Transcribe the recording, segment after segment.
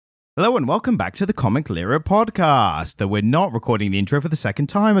Hello and welcome back to the Comic Literate podcast, though we're not recording the intro for the second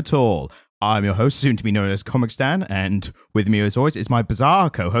time at all. I'm your host, soon to be known as Comic Stan, and with me as always is my bizarre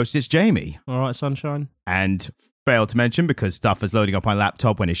co-host, it's Jamie. All right, sunshine. And failed to mention, because stuff is loading up my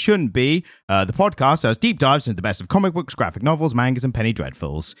laptop when it shouldn't be, the podcast does deep dives into the best of comic books, graphic novels, mangas, and penny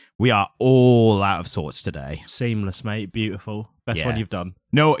dreadfuls. We are all out of sorts today. Seamless, mate. Beautiful. Best one you've done.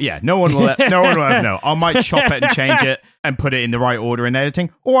 No one will ever know. I might chop it and change it and put it in the right order in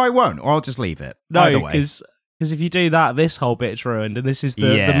editing, or I won't, or I'll just leave it. Either way. Because if you do that, this whole bit's ruined, and this is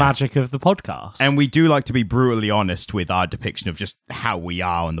the magic of the podcast. And we do like to be brutally honest with our depiction of just how we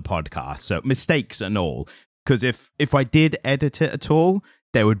are on the podcast, so mistakes and all. Because if I did edit it at all,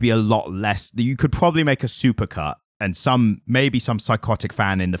 there would be a lot less. You could probably make a supercut, and maybe some psychotic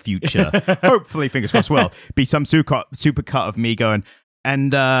fan in the future, hopefully, fingers crossed, will be some supercut of me going,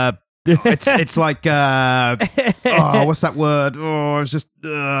 and it's like, what's that word? Oh, it's just,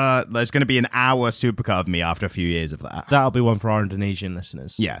 there's going to be an hour supercut of me after a few years of that. That'll be one for our Indonesian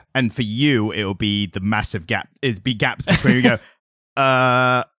listeners. Yeah, and for you, it'll be the massive gap. It'd be gaps between you go,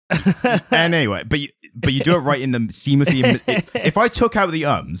 anyway, but you do it right in the seamlessly. If I took out the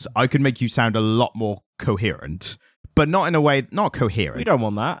ums, I could make you sound a lot more coherent, but not in a way, not coherent. We don't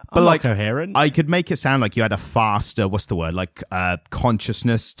want that. But not coherent. I could make it sound like you had a faster, what's the word? Like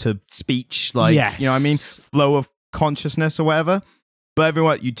consciousness to speech, like, yes. You know what I mean? Flow of consciousness or whatever. But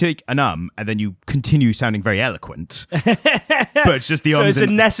everyone, you take an and then you continue sounding very eloquent. But it's just the So it's a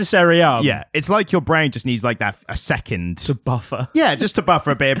necessary Yeah, it's like your brain just needs like a second to buffer. Yeah, just to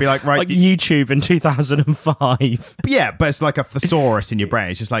buffer a bit. It'd be like, right. Like YouTube in 2005. Yeah, but it's like a thesaurus in your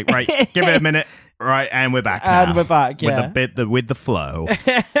brain. It's just like, right, give it a minute. Right, and we're back now. And we're back, yeah. With the flow.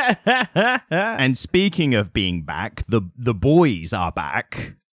 And speaking of being back, the boys are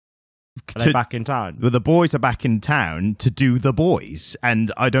back. Are they back in town? The boys are back in town to do The Boys.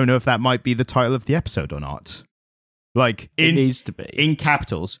 And I don't know if that might be the title of the episode or not. Like, it needs to be. In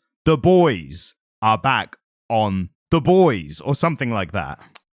capitals, The Boys are back on The Boys, or something like that.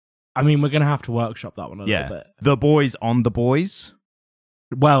 I mean, we're going to have to workshop that one a little bit. The Boys on The Boys.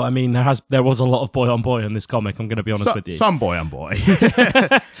 Well, I mean, there was a lot of boy on boy in this comic, I'm going to be honest with you. Some boy on boy.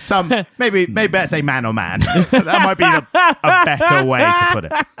 Some, maybe better say man on man. That might be a better way to put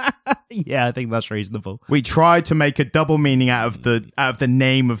it. Yeah, I think that's reasonable. We tried to make a double meaning out of the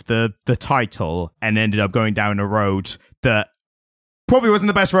name of the title and ended up going down a road that probably wasn't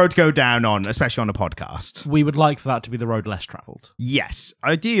the best road to go down on, especially on a podcast. We would like for that to be the road less travelled. Yes,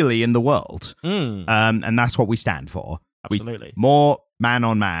 ideally in the world. And that's what we stand for. Absolutely. More man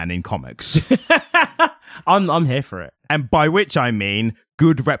on man in comics. I'm here for it. And by which I mean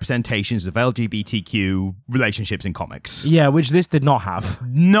good representations of LGBTQ relationships in comics. Yeah, which this did not have.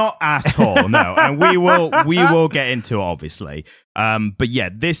 Not at all, no. And we will get into it, obviously. But yeah,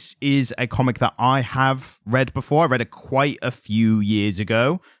 this is a comic that I have read before. I read it quite a few years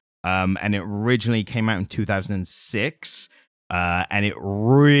ago. And it originally came out in 2006. And it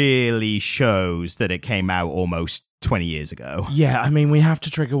really shows that it came out almost 20 years ago. Yeah, I mean, we have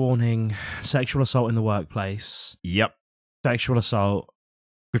to trigger warning. Sexual assault in the workplace. Yep. Sexual assault.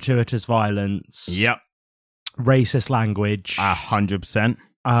 Gratuitous violence. Yep. Racist language. 100%.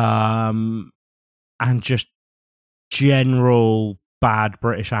 And just general bad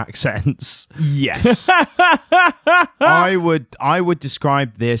British accents. Yes. I would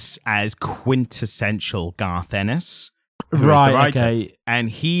describe this as quintessential Garth Ennis. Right, okay. And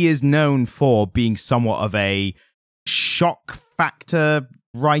he is known for being somewhat of a shock factor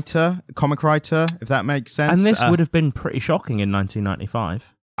writer, comic writer, if that makes sense. And this would have been pretty shocking in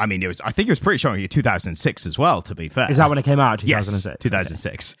 1995. I mean, I think it was pretty shocking in 2006 as well, to be fair. Is that when it came out, 2006? Yes,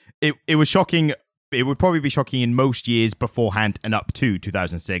 2006. Okay. It was shocking. It would probably be shocking in most years beforehand and up to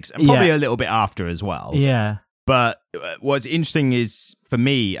 2006, and probably a little bit after as well. Yeah. But what's interesting is, for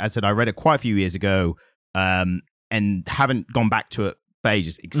me, as I said, I read it quite a few years ago, and haven't gone back to it for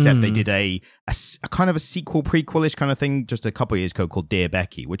ages, except they did a kind of a sequel, prequel-ish kind of thing just a couple of years ago called Dear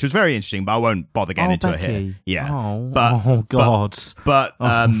Becky, which was very interesting, but I won't bother getting into Becky. it here. Yeah. Oh, God. But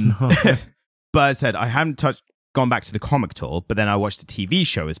no. but as I said, I haven't gone back to the comic at all, but then I watched the TV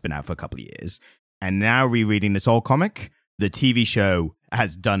show that's been out for a couple of years, and now rereading this old comic, the TV show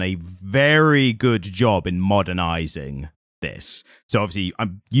has done a very good job in modernizing this. So obviously,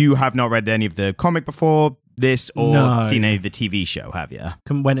 you have not read any of the comic before this or seen any of the TV show, have you?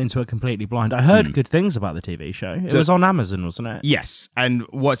 Went into it completely blind. I heard good things about the TV show. It was on Amazon, wasn't it? Yes. And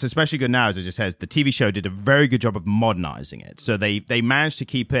what's especially good now, as it just says, the TV show did a very good job of modernizing it. So they managed to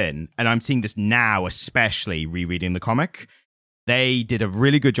keep in, and I'm seeing this now, especially rereading the comic, they did a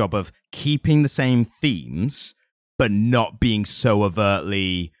really good job of keeping the same themes, but not being so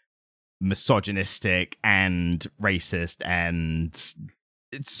overtly misogynistic and racist and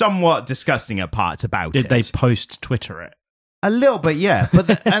somewhat disgusting at parts about it. Did they post-Twitter it? A little bit, yeah.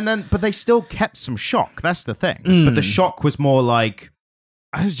 But they still kept some shock. That's the thing. But the shock was more like,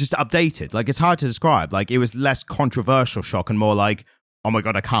 I was just updated. Like, it's hard to describe. Like, it was less controversial shock and more like, oh my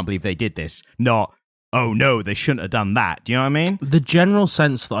God, I can't believe they did this. Not, oh no, they shouldn't have done that. Do you know what I mean? The general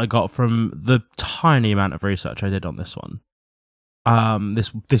sense that I got from the tiny amount of research I did on this one,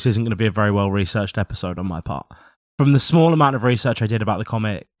 this isn't going to be a very well researched episode on my part. From the small amount of research I did about the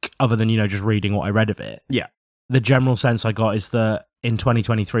comic, other than, just reading what I read of it, yeah, the general sense I got is that in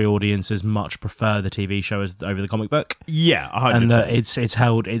 2023, audiences much prefer the TV show over the comic book. Yeah, 100%. And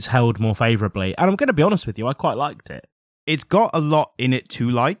that it's held more favorably. And I'm going to be honest with you, I quite liked it. It's got a lot in it to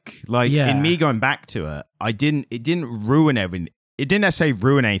like. In me going back to it, it didn't ruin everything. It didn't necessarily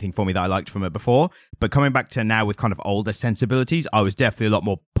ruin anything for me that I liked from it before, but coming back to now with kind of older sensibilities, I was definitely a lot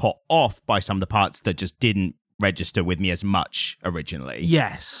more put off by some of the parts that just didn't register with me as much originally.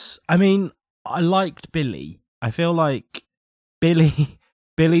 Yes. I mean, I liked Billy. I feel like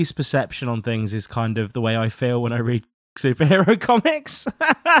Billy's perception on things is kind of the way I feel when I read superhero comics.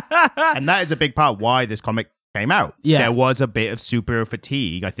 And that is a big part why this comic came out. Yeah. There was a bit of superhero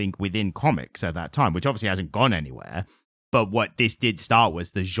fatigue, I think, within comics at that time, which obviously hasn't gone anywhere. But what this did start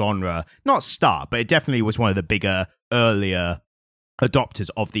was the genre, not start, but it definitely was one of the bigger, earlier adopters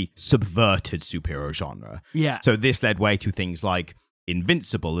of the subverted superhero genre. Yeah. So this led way to things like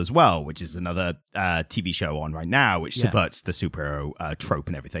Invincible as well, which is another TV show on right now, which subverts the superhero trope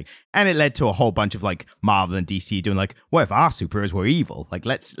and everything. And it led to a whole bunch of like Marvel and DC doing like, what if our superheroes were evil? Like,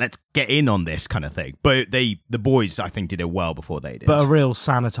 let's get in on this kind of thing. But the boys, I think, did it well before they did. But a real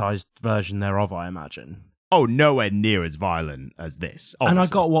sanitized version thereof, I imagine. Oh, nowhere near as violent as this. Obviously. And I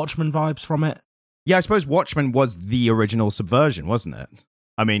got Watchmen vibes from it. Yeah, I suppose Watchmen was the original subversion, wasn't it?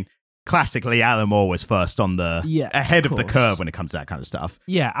 I mean, classically, Alan Moore was first on ahead of the curve when it comes to that kind of stuff.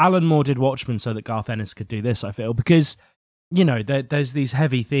 Yeah, Alan Moore did Watchmen so that Garth Ennis could do this, I feel, because, there's these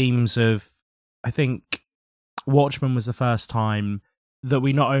heavy themes of, I think Watchmen was the first time that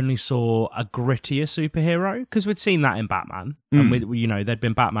we not only saw a grittier superhero, because we'd seen that in Batman, and there'd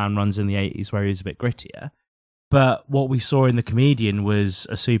been Batman runs in the 80s where he was a bit grittier, but what we saw in The Comedian was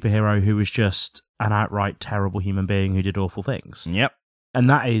a superhero who was just an outright terrible human being who did awful things. Yep. And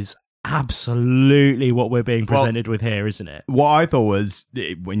that is absolutely what we're being presented with here, isn't it? What I thought was,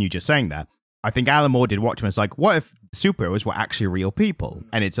 when you just saying that, I think Alan Moore did Watchmen. It's like, what if superheroes were actually real people?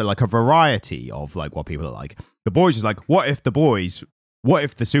 And it's like a variety of like what people are like. The Boys was like, what if the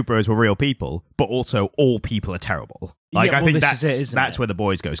superheroes were real people, but also all people are terrible? Like, I think that's where The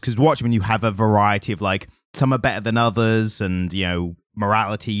Boys goes. Because Watchmen, you have a variety of like, some are better than others and,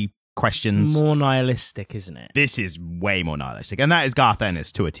 morality questions. More nihilistic, isn't it? This is way more nihilistic. And that is Garth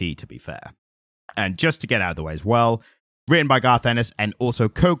Ennis to a T, to be fair. And just to get out of the way as well, written by Garth Ennis and also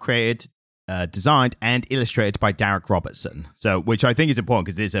co-created, designed and illustrated by Derek Robertson. So, which I think is important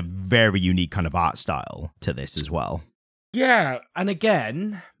because there's a very unique kind of art style to this as well. Yeah, and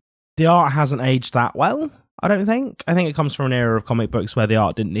again, the art hasn't aged that well, I don't think. I think it comes from an era of comic books where the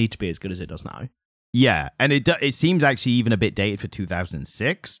art didn't need to be as good as it does now. Yeah, and it seems actually even a bit dated for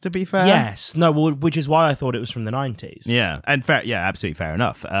 2006, to be fair. Yes, no, well, which is why I thought it was from the 90s. Yeah, and fair, yeah, absolutely fair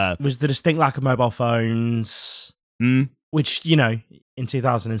enough. Was the distinct lack of mobile phones, which, in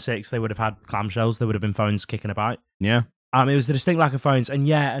 2006, they would have had clamshells, there would have been phones kicking about. Yeah. It was the distinct lack of phones,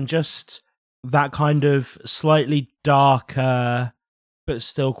 and just that kind of slightly darker, but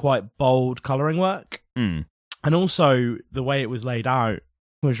still quite bold colouring work. And also, the way it was laid out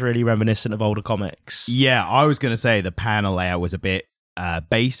was really reminiscent of older comics. Yeah, I was going to say the panel layout was a bit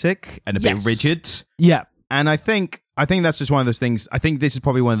basic and a bit rigid. Yeah. And I think that's just one of those things. I think this is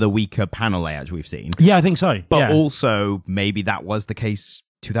probably one of the weaker panel layouts we've seen. Yeah, I think so. But also, maybe that was the case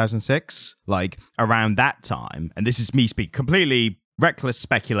 2006, like around that time. And this is me speaking completely reckless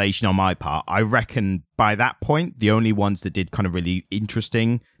speculation on my part. I reckon by that point, the only ones that did kind of really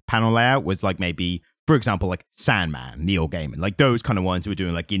interesting panel layout was like maybe, for example, like Sandman, Neil Gaiman, like those kind of ones who were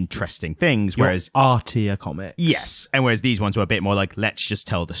doing like interesting things. Whereas artier comics. Yes. And whereas these ones were a bit more like, let's just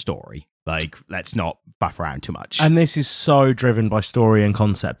tell the story. Like, let's not buff around too much. And this is so driven by story and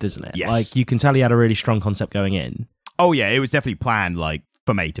concept, isn't it? Yes. Like, you can tell he had a really strong concept going in. Oh, yeah. It was definitely planned, like,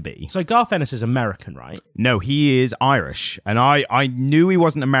 from A to B. So Garth Ennis is American, right? No, he is Irish. And I knew he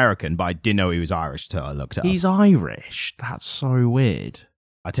wasn't American, but I didn't know he was Irish until I looked it up. He's Irish? That's so weird.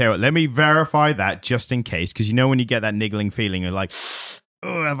 I tell you what, let me verify that just in case, because when you get that niggling feeling of like,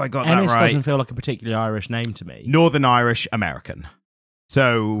 oh, have I got that right? Ennis doesn't feel like a particularly Irish name to me. Northern Irish American.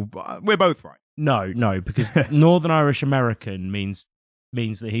 So we're both right. No, because Northern Irish American means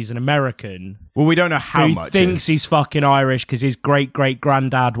means that he's an American. Well, we don't know how who much thinks he's fucking Irish because his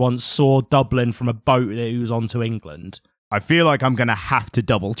great-great-granddad once saw Dublin from a boat that he was on to England. I feel like I'm going to have to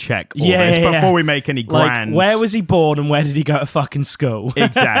double check all this before we make any grand... Like, where was he born and where did he go to fucking school?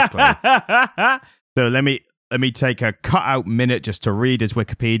 Exactly. So let me take a cut-out minute just to read his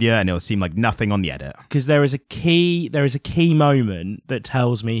Wikipedia, and it'll seem like nothing on the edit. Because there is a key moment that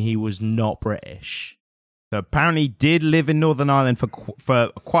tells me he was not British. So apparently he did live in Northern Ireland for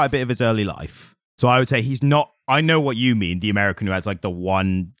quite a bit of his early life. So I would say he's not... I know what you mean, the American who has like the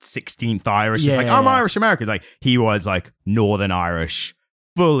 1/16th Irish. It's like, I'm Irish American. Like, he was like Northern Irish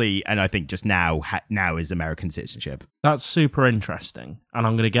fully, and I think just now is American citizenship. That's super interesting. And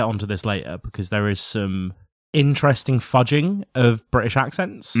I'm going to get onto this later because there is some interesting fudging of British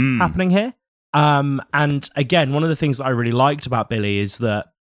accents happening here. And again, one of the things that I really liked about Billy is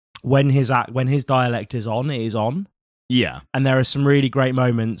that when his dialect is on, it is on. Yeah. And there are some really great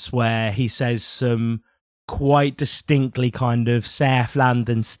moments where he says some quite distinctly kind of South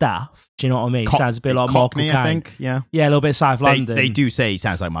London stuff. Do you know what I mean? Sounds a bit like Cockney, Michael Caine. I think. Yeah. Yeah, a little bit South London. They do say he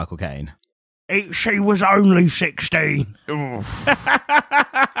sounds like Michael Caine. She was only 16. I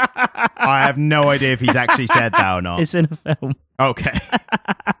have no idea if he's actually said that or not. It's in a film. Okay.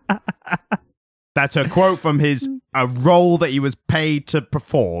 That's a quote from a role that he was paid to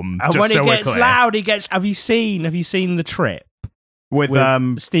perform. And just when so he gets we're clear. loud, he gets... Have you seen The Trip? With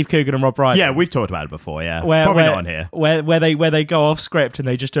Steve Coogan and Rob Brydon. Yeah, we've talked about it before, yeah. Probably not on here. Where they go off script and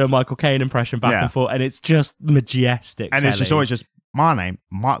they just do a Michael Caine impression back and forth, and it's just majestic. And it's just always just, my name,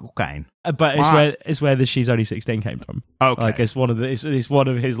 Michael Caine. But it's where the "she's only 16" came from. Okay. Like it's one of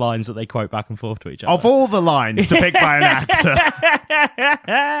his lines that they quote back and forth to each other. Of all the lines to pick by an actor,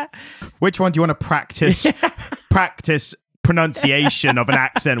 which one do you want to practice pronunciation of an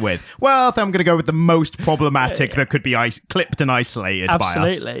accent with? Well, I'm going to go with the most problematic that could be clipped and isolated by us.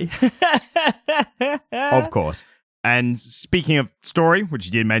 Absolutely. Of course. And speaking of story, which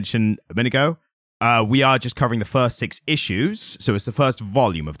you did mention a minute ago, we are just covering the first 6 issues. So it's the first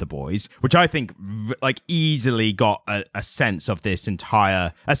volume of The Boys, which I think easily got a sense of this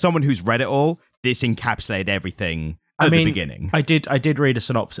entire... As someone who's read it all, this encapsulated everything at the beginning. I did read a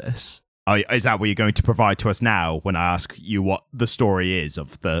synopsis. Is that what you're going to provide to us now when I ask you what the story is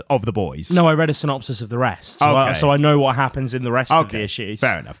of the Boys? No, I read a synopsis of the rest. So I know what happens in the rest of the issues.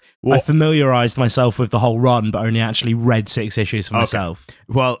 Fair enough. I familiarised myself with the whole run, but only actually read 6 issues for myself.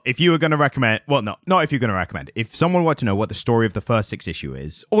 Well, if you were going to recommend... Well, no, not if you're going to recommend. If someone wanted to know what the story of the first 6 issue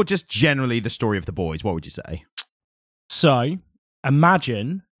is, or just generally the story of The Boys, what would you say? So,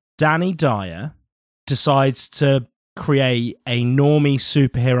 imagine Danny Dyer decides to create a normie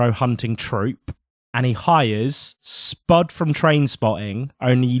superhero hunting troupe, and he hires Spud from Trainspotting,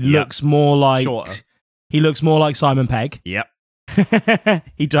 only he looks more like... Shorter. He looks more like Simon Pegg. Yep.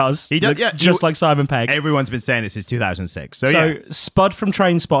 He does. He does, just like Simon Pegg. Everyone's been saying this since 2006. So Spud from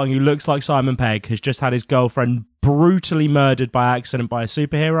Trainspotting, who looks like Simon Pegg, has just had his girlfriend brutally murdered by accident by a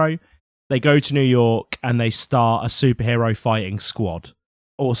superhero. They go to New York and they start a superhero fighting squad.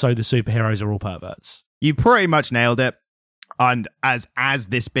 Also, the superheroes are all perverts. You pretty much nailed it. And as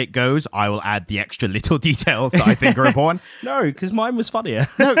this bit goes, I will add the extra little details that I think are important. No, because mine was funnier.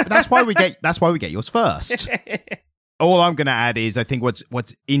 No, that's why we get yours first. All I'm going to add is I think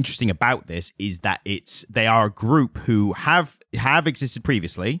what's interesting about this is that they are a group who have existed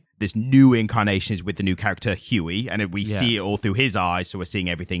previously. This new incarnation is with the new character Huey, and we see it all through his eyes, so we're seeing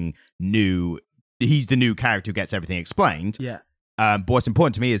everything new. He's the new character who gets everything explained. Yeah. But what's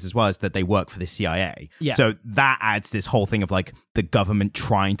important to me is that they work for the CIA. Yeah. So that adds this whole thing of like the government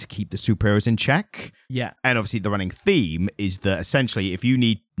trying to keep the superheroes in check. Yeah. And obviously the running theme is that essentially if you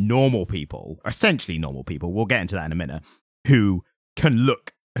need essentially normal people, we'll get into that in a minute, who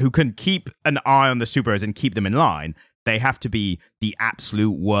can keep an eye on the superheroes and keep them in line, they have to be the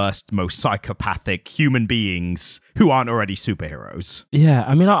absolute worst, most psychopathic human beings who aren't already superheroes. Yeah,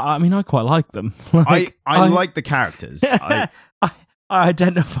 I mean, I quite like them. I like the characters. I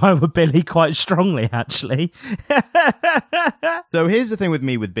identify with Billy quite strongly, actually. So here's the thing with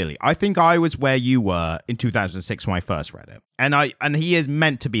me with Billy. I think I was where you were in 2006 when I first read it. And he is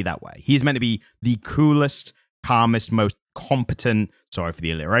meant to be that way. He is meant to be the coolest, calmest, most competent, sorry for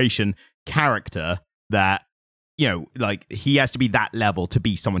the alliteration, character that, he has to be that level to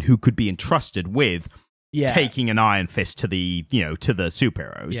be someone who could be entrusted with taking an iron fist to the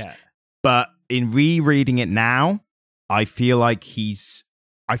superheroes. Yeah. But in rereading it now, I feel like he's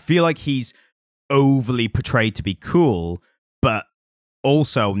overly portrayed to be cool, but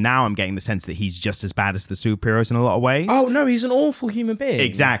also now I'm getting the sense that he's just as bad as the superheroes in a lot of ways. Oh no, he's an awful human being.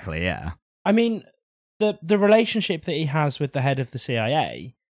 Exactly, yeah. I mean, the relationship that he has with the head of the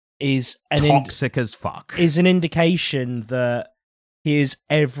CIA is toxic as fuck. Is an indication that he is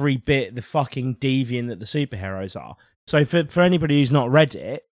every bit the fucking deviant that the superheroes are. So for anybody who's not read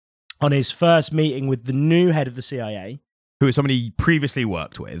it, on his first meeting with the new head of the CIA, who is somebody he previously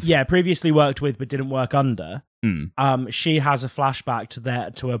worked with. Yeah, previously worked with but didn't work under. She has a flashback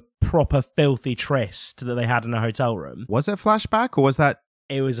to a proper filthy tryst that they had in a hotel room. Was it a flashback or was that...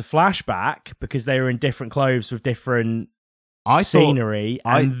 It was a flashback because they were in different clothes with different scenery,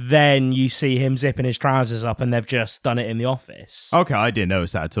 and then you see him zipping his trousers up and they've just done it in the office. Okay, I didn't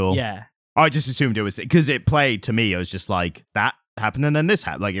notice that at all. Yeah. I just assumed it was... Because it played to me, it was just like, that happened and then this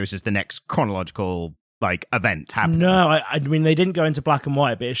happened. Like, it was just the next chronological... like event happening. No, I mean they didn't go into black and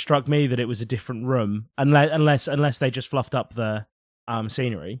white, but it struck me that it was a different room, unless they just fluffed up the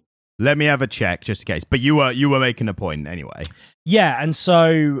scenery. Let me have a check just in case. But you were making a point anyway. Yeah, and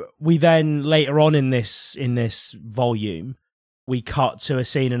so we then later on in this volume, we cut to a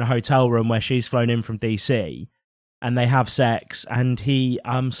scene in a hotel room where she's flown in from DC, and they have sex, and he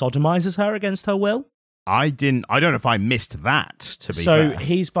sodomizes her against her will. I don't know if I missed that, to be fair. So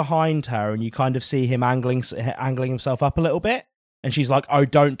he's behind her and you kind of see him angling himself up a little bit. And she's like, oh,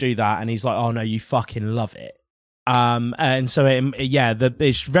 don't do that. And he's like, oh, no, you fucking love it. And so,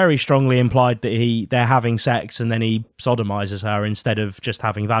 it's very strongly implied that they're having sex and then he sodomizes her instead of just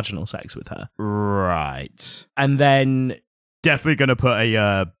having vaginal sex with her. Right. And then... Definitely going to put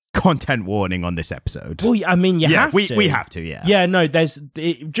a... content warning on this episode. Well, I mean, you have to. We have to, yeah. Yeah, no, just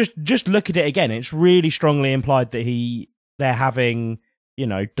look at it again. It's really strongly implied that they're having,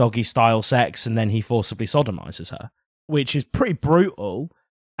 doggy style sex and then he forcibly sodomizes her, which is pretty brutal.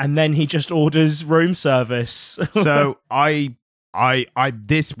 And then he just orders room service. So here's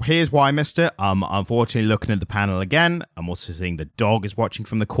why I missed it. Unfortunately, looking at the panel again, I'm also seeing the dog is watching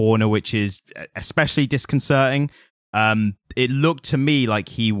from the corner, which is especially disconcerting. It looked to me like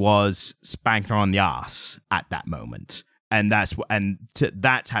he was spanking her on the ass at that moment, and that's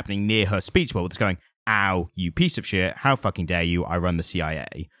happening near her speech bubble. It's going, "Ow, you piece of shit! How fucking dare you! I run the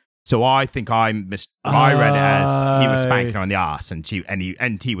CIA." So I think I read it as he was spanking her on the ass, and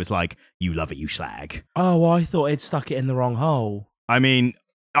he was like, "You love it, you slag." Oh, well, I thought it stuck it in the wrong hole. I mean,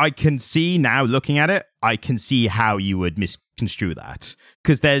 I can see now looking at it, I can see how you would misconstrue that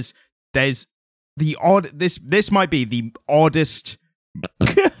because there's this might be the oddest how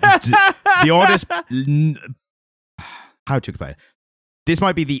to explain it. This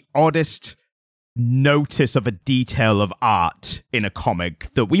might be the oddest notice of a detail of art in a comic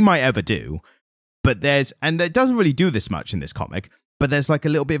that we might ever do, but it doesn't really do this much in this comic, but there's like a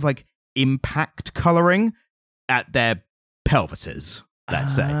little bit of like impact coloring at their pelvises,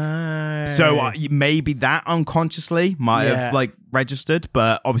 let's say. So maybe that unconsciously might have like registered,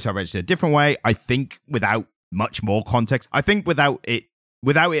 but obviously I registered a different way. I think without much more context, I think without it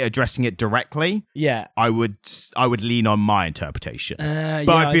addressing it directly, I would lean on my interpretation. But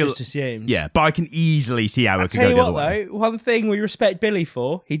I feel, just assumed. Yeah, but I can easily see how it could go the other way. Though, one thing we respect Billy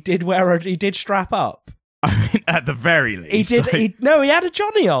for, he did strap up. I mean, at the very least, he did. He had a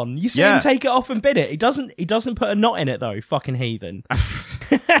Johnny on. You see him take it off and bin it. He doesn't put a knot in it though. Fucking heathen.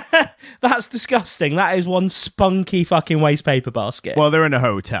 That's disgusting. That is one spunky fucking waste paper basket. Well, they're in a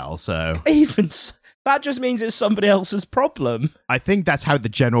hotel, so that just means it's somebody else's problem. I think that's how the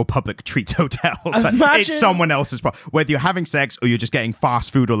general public treats hotels. It's someone else's problem. Whether you're having sex or you're just getting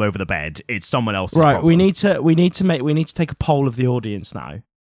fast food all over the bed, it's someone else's problem. Right. We need to take a poll of the audience now.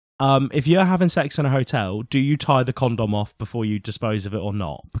 If you're having sex in a hotel, do you tie the condom off before you dispose of it or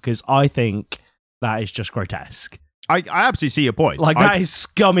not? Because I think that is just grotesque. I absolutely see your point. Like, that is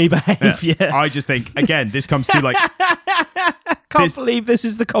scummy behaviour. Yeah, I just think, again, this comes to like... Can't believe this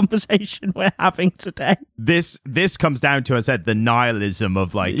is the conversation we're having today. This comes down to, as I said, the nihilism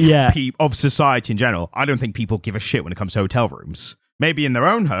of like of society in general. I don't think people give a shit when it comes to hotel rooms. Maybe in their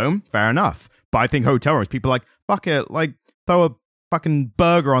own home, fair enough. But I think hotel rooms, people are like, fuck it, like throw a fucking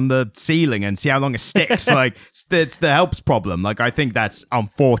burger on the ceiling and see how long it sticks. Like, it's the helps problem. Like, I think that's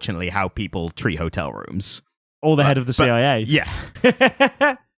unfortunately how people treat hotel rooms. Or the head of the CIA. Yeah.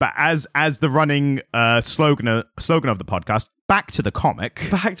 But as the running slogan of the podcast, back to the comic.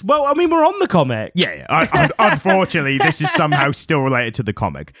 Well, I mean, we're on the comic. Yeah. Unfortunately, this is somehow still related to the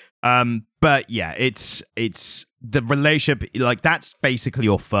comic. But yeah, it's the relationship. Like, that's basically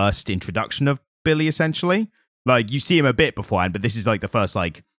your first introduction of Billy, essentially. Like, you see him a bit beforehand, but this is like the first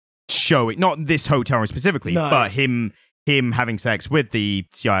like showing, not this hotel room specifically, but him having sex with the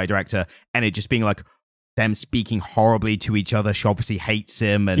CIA director, and it just being like them speaking horribly to each other. She obviously hates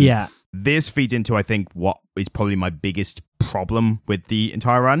him, and this feeds into, I think, what is probably my biggest problem with the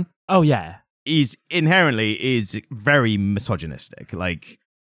entire run. Oh yeah, is inherently is very misogynistic. Like,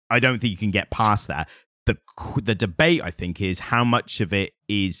 I don't think you can get past that. The debate, I think, is how much of it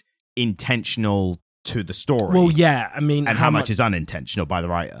is intentional to the story. Well, yeah, I mean... And how much is unintentional by the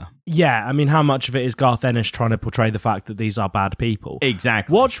writer. Yeah, I mean, how much of it is Garth Ennis trying to portray the fact that these are bad people?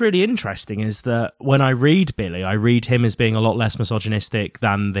 Exactly. What's really interesting is that when I read Billy, I read him as being a lot less misogynistic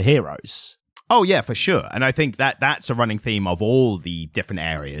than the heroes. Oh, yeah, for sure. And I think that's a running theme of all the different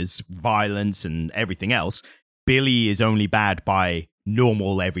areas, violence and everything else. Billy is only bad by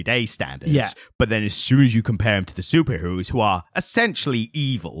normal, everyday standards. Yeah. But then as soon as you compare him to the superheroes, who are essentially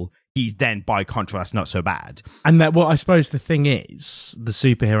evil, he's then, by contrast, not so bad. And that, well, I suppose the thing is, the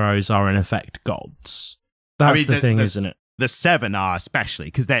superheroes are in effect gods. That's the thing, isn't it? The Seven are especially,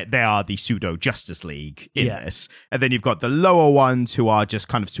 because they are the pseudo-Justice League in this. And then you've got the lower ones who are just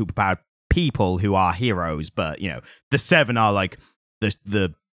kind of superpowered people who are heroes. But, the Seven are like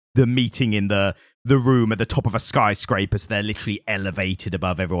the meeting in the room at the top of a skyscraper, so they're literally elevated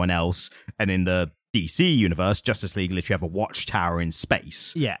above everyone else. And in the DC universe, Justice League literally have a watchtower in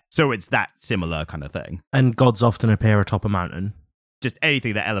space. Yeah. So it's that similar kind of thing. And gods often appear atop a mountain. Just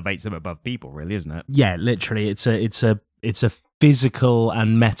anything that elevates them above people, really, isn't it? Yeah, literally. It's a physical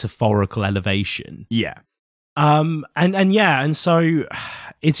and metaphorical elevation. Yeah. And so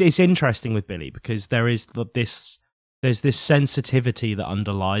it's interesting with Billy because there's this sensitivity that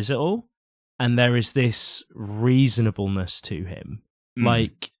underlies it all, and there is this reasonableness to him.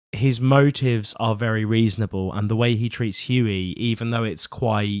 Like, his motives are very reasonable, and the way he treats Huey, even though it's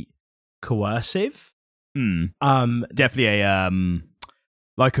quite coercive. Definitely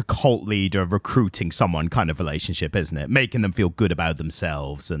like a cult leader recruiting someone kind of relationship, isn't it? Making them feel good about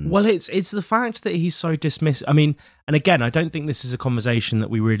themselves. And well, it's the fact that he's so dismissive. I mean, and again, I don't think this is a conversation that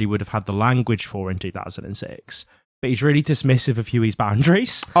we really would have had the language for in 2006. But he's really dismissive of Huey's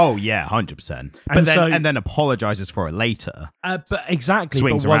boundaries. Oh yeah, 100%. And then apologizes for it later. But exactly.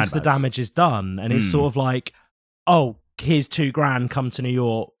 Swings but once around the damage is done, and it's sort of like, oh, here's $2,000, come to New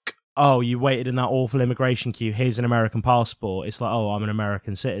York. Oh, you waited in that awful immigration queue. Here's an American passport. It's like, oh, I'm an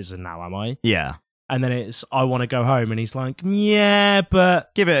American citizen now, am I? Yeah. And then it's, I want to go home, and he's like, yeah,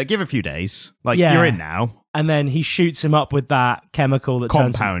 but give a few days. Like, you're in now. And then he shoots him up with that chemical that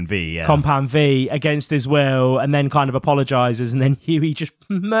Compound V, yeah. Compound V against his will, and then kind of apologizes, and then Huey just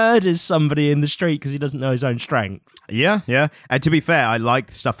murders somebody in the street because he doesn't know his own strength. Yeah, yeah. And to be fair, I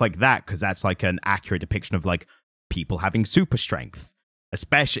like stuff like that because that's like an accurate depiction of like people having super strength,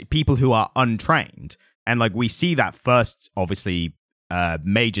 especially people who are untrained. And like we see that first, obviously,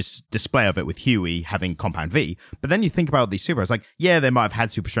 major display of it with Huey having Compound V, but then you think about these superheroes, like, yeah, they might have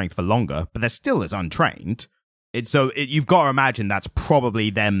had super strength for longer, but they're still as untrained. You've got to imagine that's probably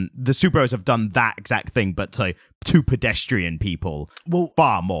them. The superheroes have done that exact thing, but to pedestrian people,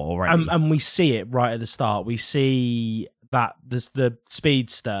 far more already. And we see it right at the start. We see that the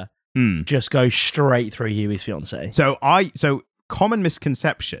speedster just goes straight through Huey's fiancée. So common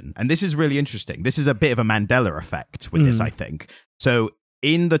misconception, and this is really interesting. This is a bit of a Mandela effect with this, I think. So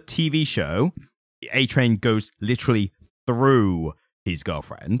in the TV show, A-Train goes literally through his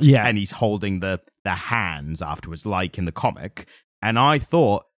girlfriend, and he's holding the hands afterwards, like in the comic. And I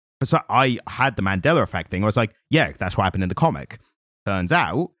thought, so I had the Mandela effect thing. I was like, yeah, that's what happened in the comic. Turns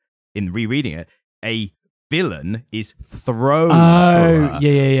out, in rereading it, a villain is thrown through her.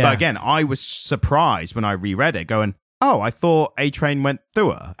 Yeah. But again, I was surprised when I reread it, going, oh, I thought A-Train went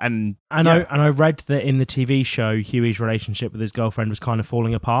through her. And I read that in the TV show, Huey's relationship with his girlfriend was kind of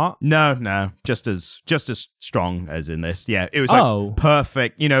falling apart. No, just as strong as in this. Yeah, it was like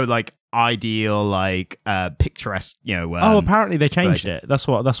perfect, like ideal, like picturesque. Apparently they changed it. That's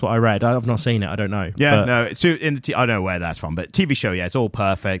what I read. I've not seen it. I don't know. Yeah, no. So I don't know where that's from, but TV show, yeah, it's all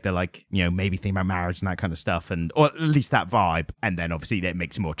perfect. They're like, maybe thinking about marriage and that kind of stuff, or at least that vibe. And then obviously that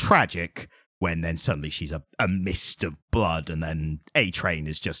makes it more tragic when then suddenly she's a mist of blood, and then A-Train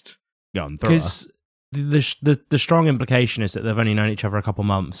is just gone through her. Because the strong implication is that they've only known each other a couple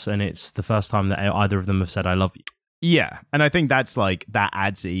months, and it's the first time that either of them have said "I love you." Yeah, and I think that's like that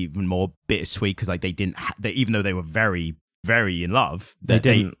adds it even more bittersweet because like they didn't, even though they were very, very in love,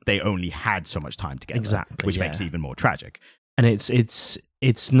 they only had so much time together, exactly, which makes it even more tragic. And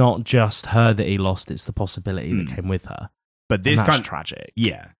it's not just her that he lost; it's the possibility that came with her. But this kind of tragic.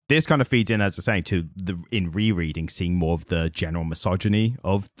 Yeah, this kind of feeds in, as I was saying, to in rereading, seeing more of the general misogyny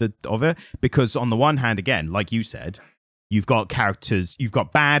of it. Because on the one hand, again, like you said, you've got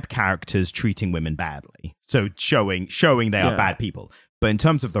bad characters treating women badly, so showing they are bad people. But in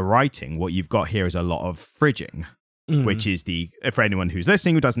terms of the writing, what you've got here is a lot of fridging. which is for anyone who's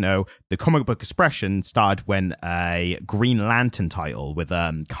listening who doesn't know, the comic book expression started when a Green Lantern title with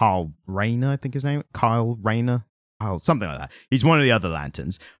Kyle Rayner, I think his name, Kyle Rayner, something like that. He's one of the other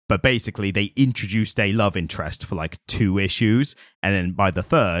Lanterns, but basically they introduced a love interest for like 2 issues, and then by the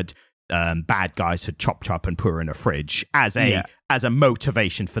third, bad guys had chopped up and put her in a fridge as a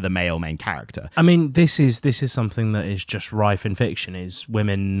motivation for the male main character. I mean, this is something that is just rife in fiction, is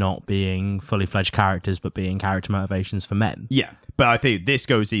women not being fully fledged characters, but being character motivations for men. Yeah, but I think this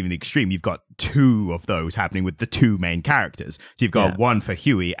goes even extreme. You've got 2 of those happening with the 2 main characters. So you've got one for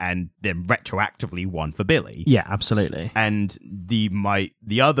Huey and then retroactively one for Billy. Yeah, absolutely. And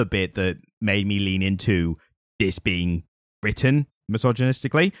the other bit that made me lean into this being written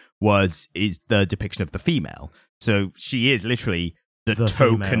misogynistically is the depiction of the female. So she is literally the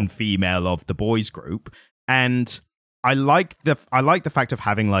token female of the boys group, and I like the fact of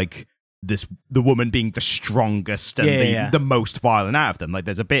having like the woman being the strongest and the most violent out of them. Like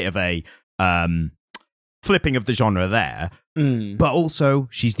there's a bit of a flipping of the genre there, but also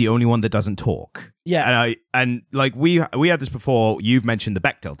she's the only one that doesn't talk. Yeah, and like we had this before. You've mentioned the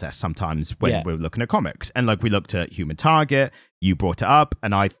Bechdel test sometimes when we're looking at comics, and like we looked at Human Target. You brought it up,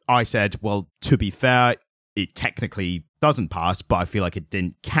 and I said, well, to be fair, it technically doesn't pass, but I feel like it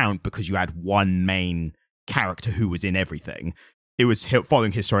didn't count because you had one main character who was in everything. It was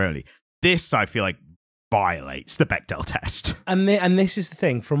following his story only. This, I feel like, violates the Bechdel test. And this is the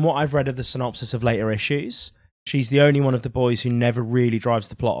thing. From what I've read of the synopsis of later issues, she's the only one of the boys who never really drives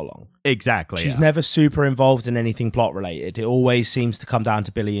the plot along. Exactly. She's never super involved in anything plot related. It always seems to come down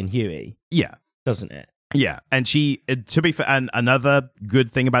to Billy and Huey. Yeah. Doesn't it? Yeah, and she, to be fair, and another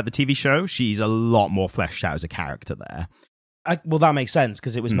good thing about the TV show, she's a lot more fleshed out as a character there. Well, that makes sense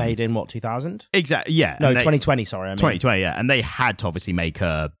because it was made in, 2000? Exactly, yeah. No, 2020, sorry. 2020, yeah. And they had to obviously make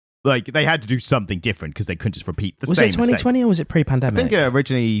her, like, they had to do something different because they couldn't just repeat the same Was it 2020 mistakes. or was it pre-pandemic? I think it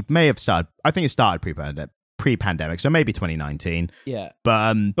originally it started pre-pandemic, so maybe 2019. Yeah.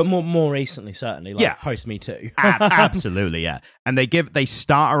 But more recently, certainly, like post Me Too. Absolutely, yeah. And they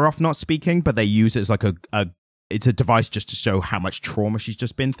start her off not speaking, but they use it as like it's a device just to show how much trauma she's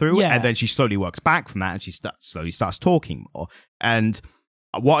just been through. Yeah. And then she slowly works back from that and she slowly starts talking more. And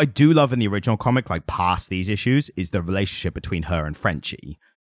what I do love in the original comic, like past these issues, is the relationship between her and Frenchie.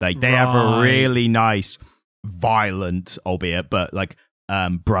 Like they have a really nice, violent, albeit, but like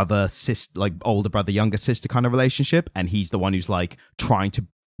brother, sister, like older brother, younger sister kind of relationship. And he's the one who's like trying to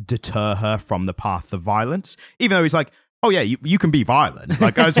deter her from the path of violence, even though he's like, oh yeah, you can be violent,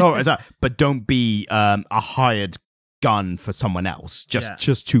 like but don't be a hired gun for someone else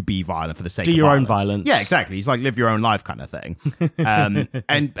just to be violent for the sake of your violence. Own violence. Yeah, exactly. He's like, live your own life kind of thing. And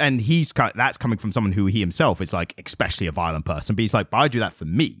that's coming from someone who he himself is like especially a violent person, but he's like, but I do that for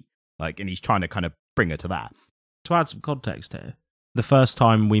me, like, and he's trying to kind of bring her to that. To add some context here, the first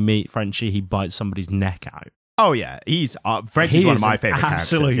time we meet Frenchie, he bites somebody's neck out. Oh yeah, Frenchie's one of my favorite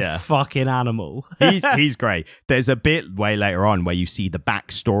characters. Absolute fucking animal. he's great. There's a bit way later on where you see the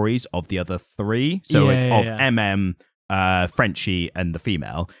backstories of the other 3. So it's of MM, Frenchie, and the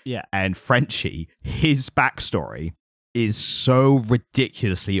female. Yeah, and Frenchie, his backstory is so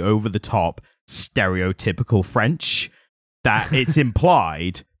ridiculously over the top, stereotypical French that it's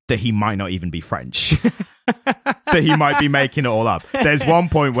implied that he might not even be French. That he might be making it all up. There's one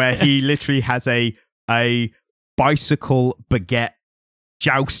point where he literally has a bicycle baguette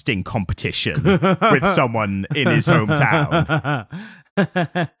jousting competition with someone in his hometown,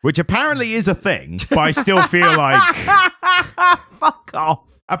 which apparently is a thing, but I still feel like fuck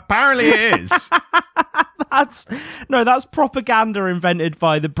off. Apparently it is. That's propaganda invented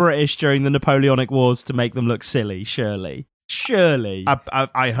by the British during the Napoleonic Wars to make them look silly, surely.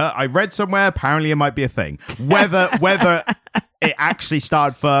 I read somewhere apparently it might be a thing. Whether it actually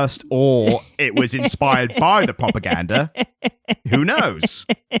started first or it was inspired by the propaganda, who knows?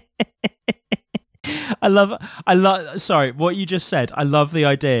 Sorry, what you just said, I love the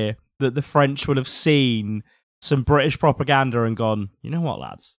idea that the French would have seen some British propaganda and gone, you know what,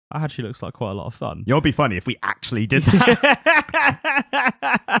 lads, that actually looks like quite a lot of fun. It'll be funny if we actually did that.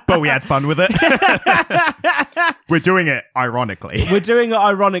 But we had fun with it. We're doing it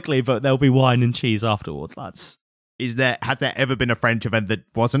ironically. But there'll be wine and cheese afterwards, lads. Has there ever been a French event that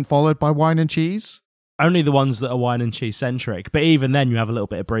wasn't followed by wine and cheese? Only the ones that are wine and cheese centric. But even then, you have a little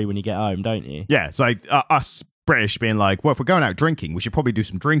bit of brie when you get home, don't you? Yeah, it's like us British being like, well, if we're going out drinking, we should probably do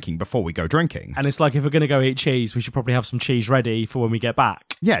some drinking before we go drinking. And it's like, if we're going to go eat cheese, we should probably have some cheese ready for when we get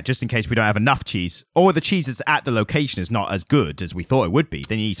back. Yeah, just in case we don't have enough cheese. Or the cheese that's at the location is not as good as we thought it would be.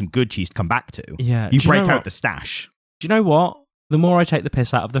 Then you need some good cheese to come back to. Yeah. You break out the stash. Do you know what? The more I take the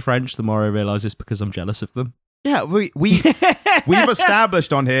piss out of the French, the more I realise it's because I'm jealous of them. Yeah, we've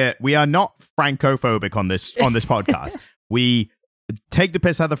established on here we are not Francophobic on this podcast. We take the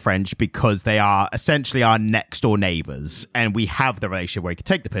piss out of the French because they are essentially our next door neighbors, and we have the relationship where we can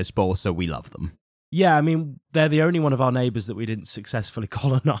take the piss, but also we love them. Yeah, I mean, they're the only one of our neighbors that we didn't successfully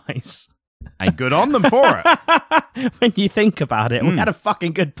colonize. And good on them for it. When you think about it, we had a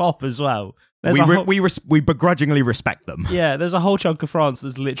fucking good pop as well. We begrudgingly respect them. Yeah, there's a whole chunk of France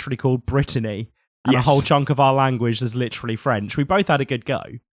that's literally called Brittany, and a whole chunk of our language that's literally French. We both had a good go.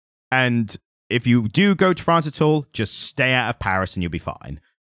 And if you do go to France at all, just stay out of Paris and you'll be fine.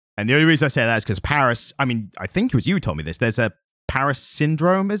 And the only reason I say that is because Paris, I mean, I think it was you who told me this, there's a Paris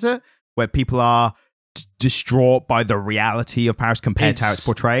syndrome, is it? Where people are distraught by the reality of Paris compared to how it's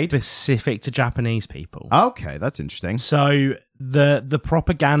portrayed? Specific to Japanese people. Okay, that's interesting. So the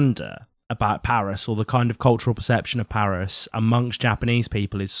propaganda about Paris, or the kind of cultural perception of Paris amongst Japanese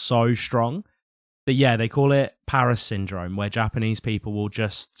people, is so strong that, yeah, they call it Paris syndrome, where Japanese people will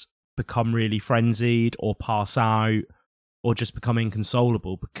just become really frenzied or pass out or just become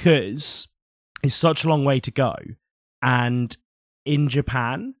inconsolable because it's such a long way to go. And in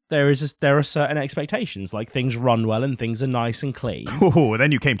Japan, there are certain expectations, like things run well and things are nice and clean. Oh,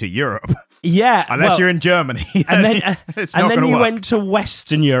 then you came to Europe. Yeah. Unless you're in Germany. And then you went to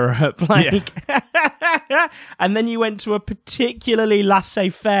Western Europe. And then you went to a particularly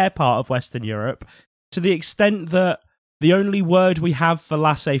laissez-faire part of Western Europe, to the extent that the only word we have for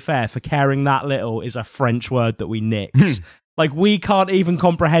laissez-faire, for caring that little, is a French word that we nicked. Like, we can't even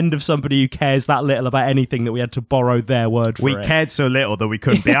comprehend of somebody who cares that little about anything that we had to borrow their word for it. We cared so little that we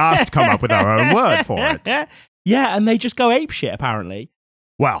couldn't be asked to come up with our own word for it. Yeah, and they just go apeshit, apparently.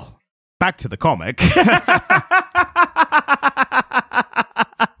 Well, back to the comic.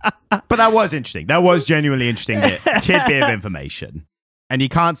 But that was interesting. That was genuinely interesting tidbit of information. And you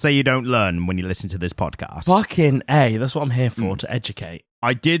can't say you don't learn when you listen to this podcast. Fucking A, that's what I'm here for, to educate.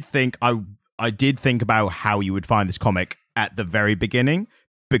 I did think about how you would find this comic at the very beginning,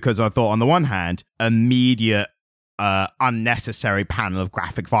 because I thought, on the one hand, immediate unnecessary panel of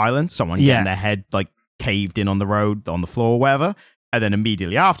graphic violence, someone getting their head like caved in on the road, on the floor, or whatever. And then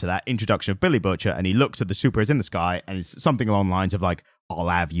immediately after that, introduction of Billy Butcher, and he looks at the supers in the sky, and it's something along the lines of like, "I'll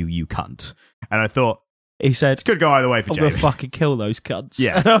have you, you cunt." And I thought, he said, this could go either way for Jamie. I'm gonna fucking kill those cunts.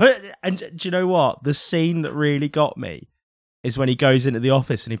 Yes. And do you know what? The scene that really got me is when he goes into the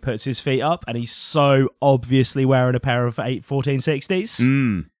office and he puts his feet up, and he's so obviously wearing a pair of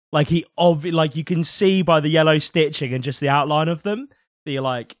 1460s. Like, like you can see by the yellow stitching and just the outline of them that you're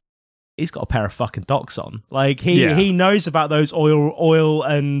like, he's got a pair of fucking Docs on. Like, he knows about those oil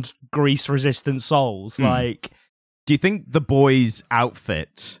and grease resistant soles. Like, do you think the boy's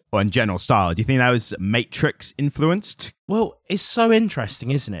outfit, or in general style, do you think that was Matrix influenced? Well, it's so interesting,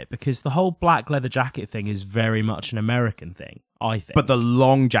 isn't it? Because the whole black leather jacket thing is very much an American thing, I think. But the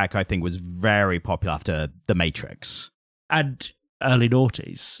long jacket, I think, was very popular after the Matrix. And early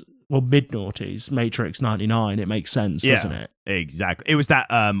noughties. Well, mid-noughties, Matrix 99, it makes sense, doesn't it? Exactly. It was that,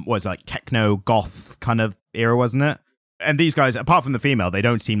 techno goth kind of era, wasn't it? And these guys, apart from the female, they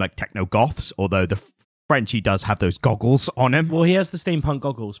don't seem like techno goths, although the Frenchie does have those goggles on him. Well, he has the steampunk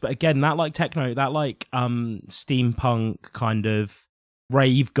goggles, but again, that like techno, that like steampunk kind of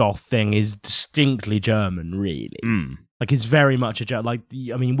rave goth thing is distinctly German, really. Like, it's very much a German. Like,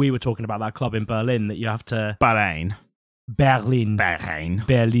 I mean, we were talking about that club in Berlin that you have to Berlin.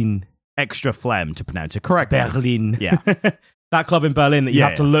 Extra phlegm to pronounce it correctly. Berlin. Yeah. That club in Berlin that you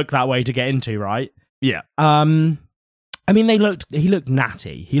have to look that way to get into, right? Yeah. I mean, he looked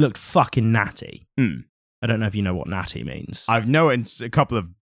natty. He looked fucking natty. I don't know if you know what natty means. I've known in a couple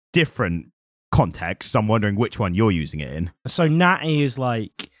of different contexts. I'm wondering which one you're using it in. So natty is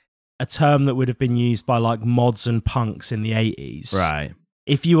like a term that would have been used by like mods and punks in the 80s. Right.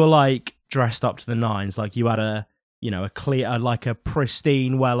 If you were like dressed up to the nines, like you had a clear, like a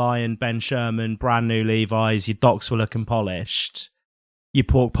pristine, well-ironed Ben Sherman, brand new Levi's, your Docs were looking polished, your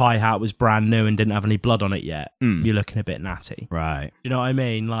pork pie hat was brand new and didn't have any blood on it yet, you're looking a bit natty. Right. Do you know what I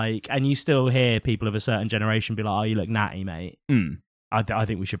mean? Like, and you still hear people of a certain generation be like, "Oh, you look natty, mate." I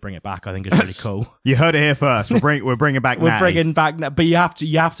think we should bring it back. I think it's really cool. You heard it here first. We're bringing back natty. We're bringing back, but you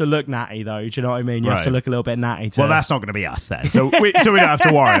have to look natty though. Do you know what I mean? You have to look a little bit natty. Well, that's not going to be us then. So we don't have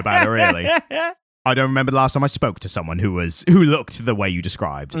to worry about it, really. I don't remember the last time I spoke to someone who looked the way you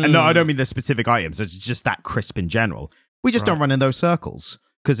described. And no, I don't mean the specific items. It's just that crisp in general. We just don't run in those circles.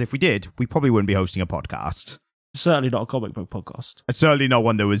 Because if we did, we probably wouldn't be hosting a podcast. Certainly not a comic book podcast. Certainly not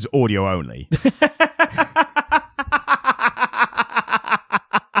one that was audio only.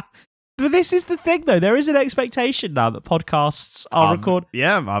 But But this is the thing, though. There is an expectation now that podcasts are recorded.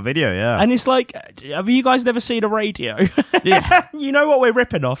 Yeah, our video, yeah. And it's like, have you guys never seen a radio? Yeah. You know what we're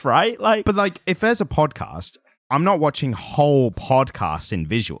ripping off, right? Like, But like, if there's a podcast, I'm not watching whole podcasts in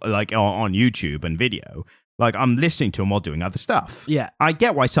visual, like on YouTube and video. Like, I'm listening to them while doing other stuff. Yeah. I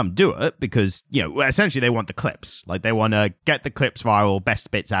get why some do it because, you know, essentially they want the clips. Like, they want to get the clips viral,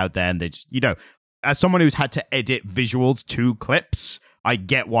 best bits out there. And they just, you know, as someone who's had to edit visuals to clips, I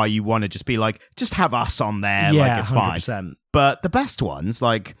get why you want to just be like, just have us on there. Yeah, like, it's 100%. fine. But the best ones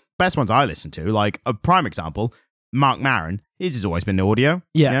I listen to, like a prime example, Mark Maron, his has always been audio.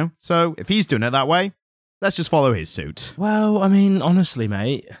 Yeah. You know? So if he's doing it that way, let's just follow his suit. Well, I mean, honestly,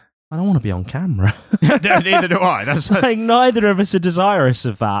 mate, I don't want to be on camera. Neither do I. That's like, neither of us are desirous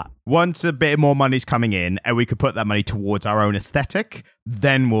of that. Once a bit more money's coming in and we could put that money towards our own aesthetic,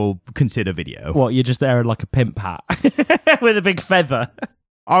 then we'll consider video. What, you're just there in like a pimp hat with a big feather?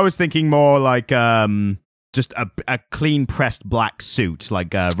 I was thinking more like just a clean pressed black suit,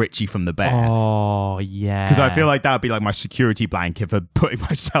 like Richie from The Bear. Oh, yeah. Because I feel like that would be like my security blanket for putting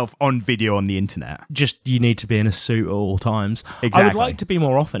myself on video on the internet. Just, you need to be in a suit at all times. Exactly. I would like to be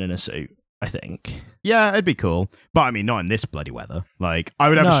more often in a suit, I think. Yeah, it'd be cool. But I mean, not in this bloody weather. Like, I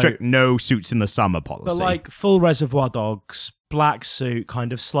would have a strict no suits in the summer policy. But like full Reservoir Dogs, black suit,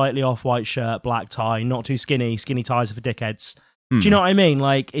 kind of slightly off white shirt, black tie, not too skinny. Skinny ties are for dickheads. Do you know what I mean?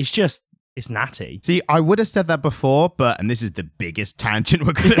 Like, it's natty. See, I would have said that before, and this is the biggest tangent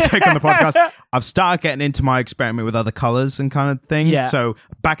we're going to take on the podcast. I've started getting into my experiment with other colors and kind of thing. Yeah. So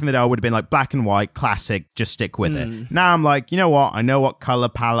back in the day, I would have been like black and white, classic, just stick with it. Now I'm like, you know what? I know what color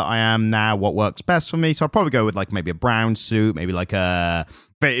palette I am now, what works best for me. So I'll probably go with like maybe a brown suit, maybe like a...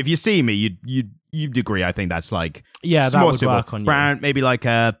 If you see me, you'd agree. I think that's like... Yeah, that would work on you. Brown, maybe like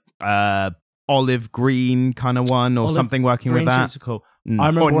a olive green kind of one or something working with that. Green suits are cool. I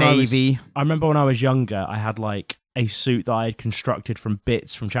remember or navy. I remember when I was younger, I had like a suit that I had constructed from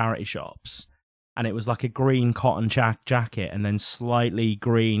bits from charity shops, and it was like a green cotton jacket and then slightly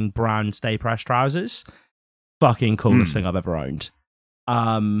green brown stay pressed trousers. Fucking coolest thing I've ever owned.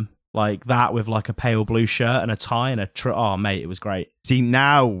 Like that with like a pale blue shirt and a tie and oh mate, it was great. See,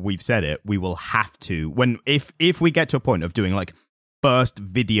 now we've said it, we will have to if we get to a point of doing like first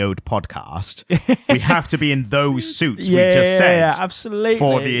videoed podcast, we have to be in those suits we just said. Yeah, absolutely.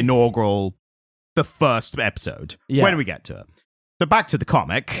 For the first episode, when we get to it. So back to the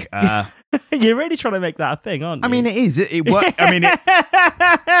comic. You're really trying to make that a thing, aren't you? I mean, it is. It works. I mean,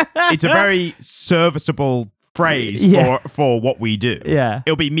 it's a very serviceable phrase for what we do. Yeah.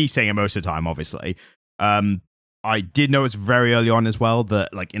 It'll be me saying it most of the time, obviously. I did notice very early on as well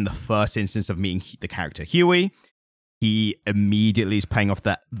that, like, in the first instance of meeting the character Huey, he immediately is playing off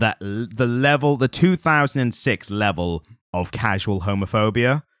the 2006 level of casual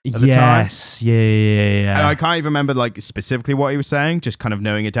homophobia at the time. Yes, yeah. And I can't even remember like specifically what he was saying, just kind of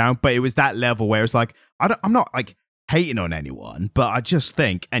knowing it down. But it was that level where it's like, I'm not like hating on anyone, but I just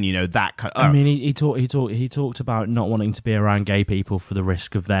think, and you know that. I mean, he talked about not wanting to be around gay people for the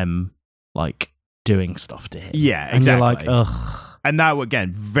risk of them like doing stuff to him. Yeah, and exactly. You're like, ugh. And that,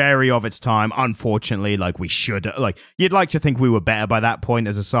 again, very of its time. Unfortunately, like, we should... Like, you'd like to think we were better by that point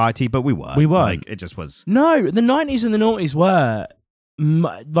as a society, but we weren't. We weren't. Like, it just was... No, the 90s and the noughties were...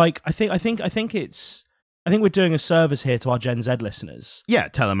 Like, I think we're doing a service here to our Gen Z listeners. Yeah,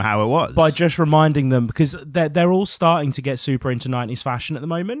 tell them how it was. By just reminding them, because they're all starting to get super into 90s fashion at the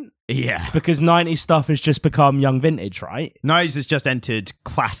moment. Yeah. Because 90s stuff has just become young vintage, right? 90s has just entered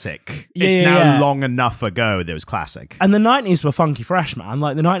classic. It's now long enough ago that it was classic. And the 90s were funky fresh, man.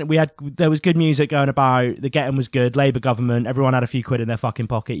 Like the 90s, there was good music going about, the getting was good, Labour government, everyone had a few quid in their fucking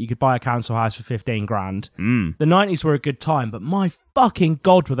pocket, you could buy a council house for 15 grand. The 90s were a good time, but my fucking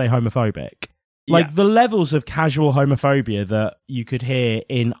God were they homophobic. Like the levels of casual homophobia that you could hear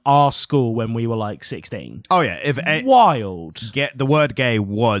in our school when we were like 16. Oh yeah, wild. The word gay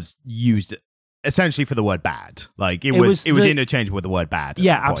was used essentially for the word bad. Like it was interchangeable with the word bad.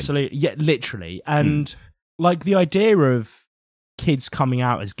 Yeah, absolutely. Yeah, literally. And like the idea of kids coming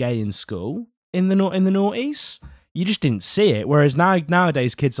out as gay in school in the noughties, you just didn't see it. Whereas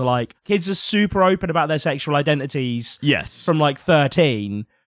nowadays kids are super open about their sexual identities. Yes. From like 13.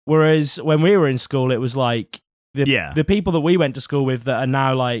 Whereas when we were in school, it was like the people that we went to school with that are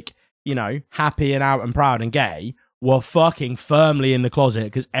now like, you know, happy and out and proud and gay were fucking firmly in the closet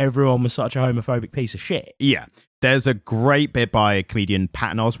because everyone was such a homophobic piece of shit. Yeah. There's a great bit by comedian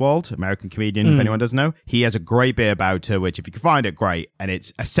Patton Oswalt, American comedian, if anyone doesn't know. He has a great bit about her, which if you can find it, great. And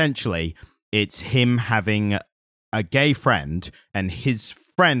it's essentially, it's him having a gay friend, and his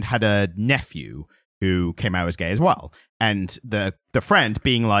friend had a nephew who came out as gay as well. And the friend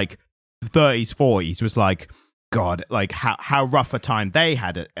being like, 30s, 40s was like, God, like how rough a time they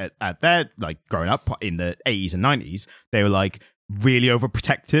had at their, like, growing up in the 80s and 90s. They were like really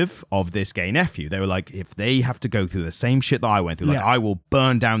overprotective of this gay nephew. They were like, if they have to go through the same shit that I went through, like, I will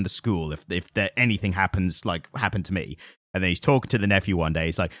burn down the school if there anything happens, like happened to me. And then he's talking to the nephew one day.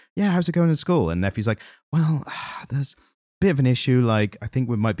 He's like, yeah, how's it going in school? And the nephew's like, well, there's a bit of an issue. Like, I think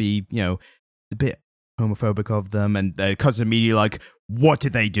we might be, a bit homophobic of them. And the cousin immediately like, what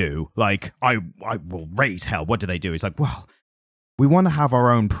did they do? Like, I will raise hell. What did they do? He's like, well, we want to have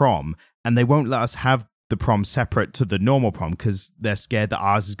our own prom, and they won't let us have the prom separate to the normal prom because they're scared that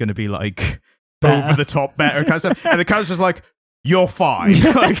ours is going to be like over the top better kind of stuff. And the cousin's like, you're fine.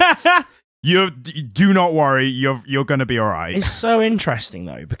 Like, you do not worry. You're going to be all right. It's so interesting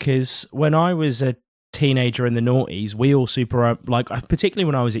though, because when I was a teenager in the noughties, we all particularly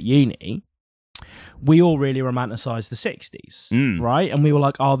when I was at uni, we all really romanticized the 60s, right? And we were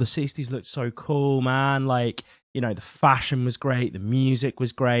like, oh, the 60s looked so cool, man. Like, the fashion was great, the music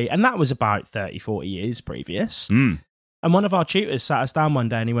was great. And that was about 30, 40 years previous. And one of our tutors sat us down one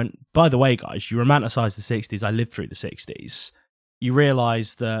day and he went, by the way, guys, you romanticize the 60s. I lived through the 60s. You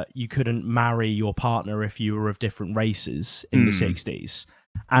realize that you couldn't marry your partner if you were of different races in the 60s.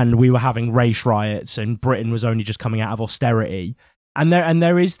 And we were having race riots and Britain was only just coming out of austerity. And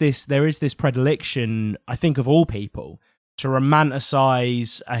there is this predilection, I think, of all people to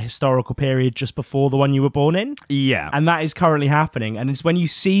romanticize a historical period just before the one you were born in. Yeah. And that is currently happening. And it's when you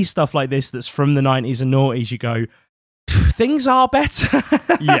see stuff like this that's from the 90s and noughties, you go, things are better.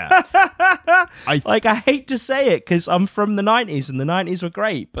 Yeah. I hate to say it because I'm from the 90s and the 90s were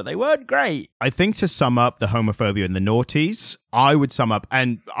great, but they weren't great. I think to sum up the homophobia in the noughties, I would sum up,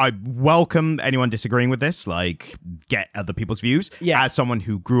 and I welcome anyone disagreeing with this, like, get other people's views. Yeah. As someone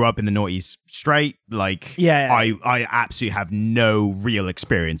who grew up in the noughties straight, like, yeah. I absolutely have no real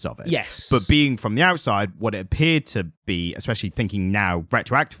experience of it. Yes. But being from the outside, what it appeared to be, especially thinking now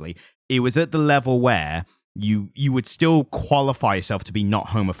retroactively, it was at the level where you would still qualify yourself to be not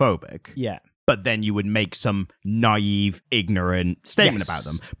homophobic. Yeah. But then you would make some naive, ignorant statement about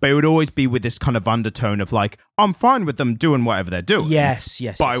them. But it would always be with this kind of undertone of like, I'm fine with them doing whatever they're doing. Yes.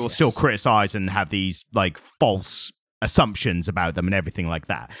 But I will still criticize and have these like false assumptions about them and everything like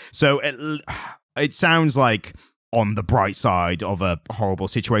that. So it sounds like on the bright side of a horrible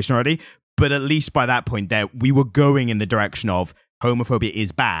situation already. But at least by that point there, we were going in the direction of homophobia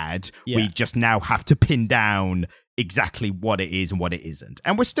is bad. Yeah. We just now have to pin down exactly what it is and what it isn't.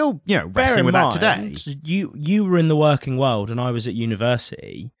 And we're still, wrestling with that today. You were in the working world and I was at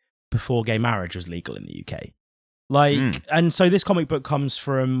university before gay marriage was legal in the UK. And so this comic book comes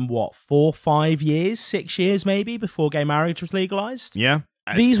from, 4, 5 years, 6 years maybe, before gay marriage was legalized? Yeah.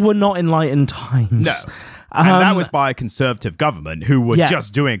 These were not enlightened times. No. And that was by a conservative government who were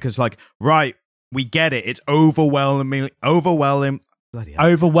just doing it because, like, right, we get it. It's overwhelmingly obvious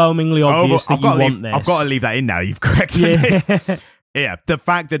that you want this. I've got to leave that in now. You've corrected me. Yeah, the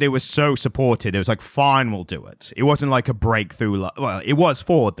fact that it was so supported, it was like, fine, we'll do it. It wasn't like a breakthrough. Well, it was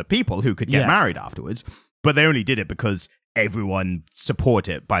for the people who could get married afterwards, but they only did it because everyone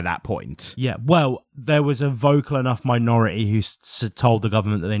supported it by that point. Yeah, well, there was a vocal enough minority who told the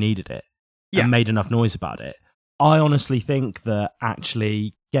government that they needed it and made enough noise about it. I honestly think that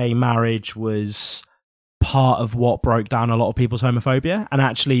actually gay marriage was part of what broke down a lot of people's homophobia. And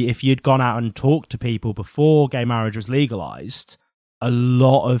actually, if you'd gone out and talked to people before gay marriage was legalized, a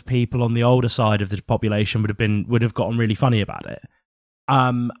lot of people on the older side of the population would have gotten really funny about it.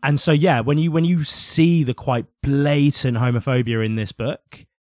 And so, yeah, when you see the quite blatant homophobia in this book,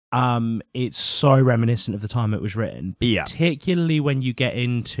 it's so reminiscent of the time it was written, particularly when you get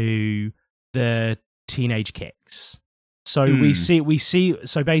into the teenage kicks. So we see.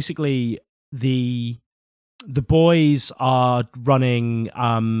 So basically, the boys are running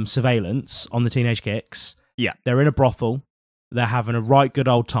surveillance on the teenage kicks. Yeah, they're in a brothel. They're having a right good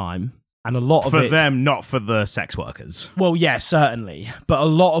old time. And a lot of it... For them, not for the sex workers. Well, yeah, certainly. But a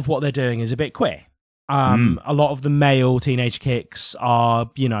lot of what they're doing is a bit queer. A lot of the male teenage kicks are,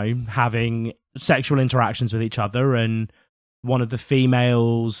 having sexual interactions with each other. And one of the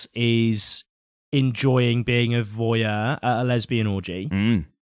females is enjoying being a voyeur at a lesbian orgy.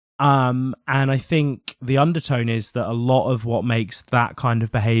 And I think the undertone is that a lot of what makes that kind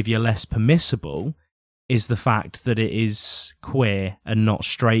of behavior less permissible is the fact that it is queer and not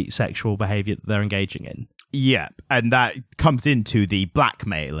straight sexual behavior that they're engaging in. Yeah, and that comes into the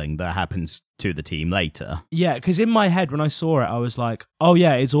blackmailing that happens to the team later. Yeah, because in my head, when I saw it, I was like, oh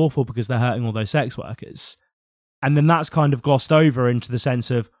yeah, it's awful because they're hurting all those sex workers. And then that's kind of glossed over into the sense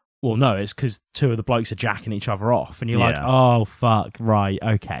of, Well, no, it's because two of the blokes are jacking each other off, and you're like, Yeah. oh, fuck, right,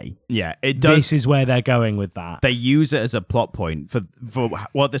 okay. Yeah, it does. This is where they're going with that. They use it as a plot point for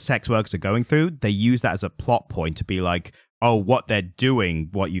what the sex workers are going through. They use that as a plot point to be like, oh, what they're doing,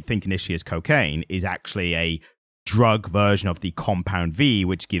 what you think initially is cocaine, is actually a drug version of the compound V,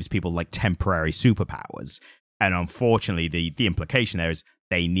 which gives people like temporary superpowers. And unfortunately, the implication there is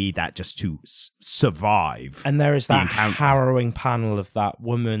they need that just to survive. And there is that harrowing panel of that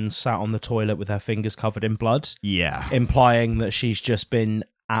woman sat on the toilet with her fingers covered in blood. Yeah. Implying that she's just been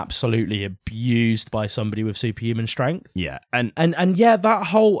absolutely abused by somebody with superhuman strength. Yeah. And yeah, that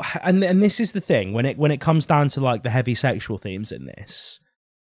whole and this is the thing, when it comes down to like the heavy sexual themes in this,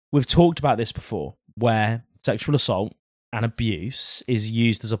 we've talked about this before, where sexual assault and abuse is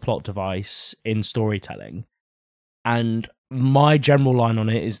used as a plot device in storytelling. And my general line on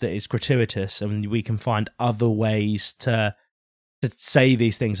it is that it's gratuitous, and we can find other ways to say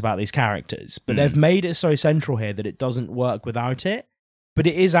these things about these characters. But they've made it so central here that it doesn't work without it. But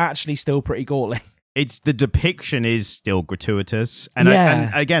it is actually still pretty galling. It's the depiction is still gratuitous. And,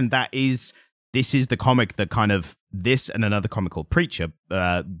 and again, this is the comic that kind of, this and another comic called Preacher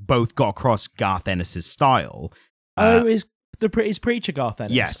both got across Garth Ennis's style. Is Preacher Garth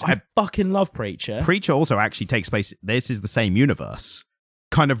Ennis? Yes. I fucking love Preacher. Preacher also actually takes place, this is the same universe.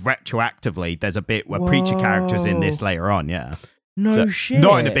 Kind of retroactively, there's a bit where Preacher characters in this later on, yeah. No shit.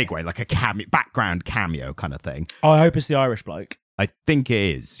 Not in a big way, like a background cameo kind of thing. Oh, I hope it's the Irish bloke. I think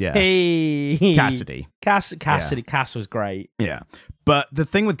it is, yeah. Hey. Cassidy. Cassidy. Cass was great. Yeah. But the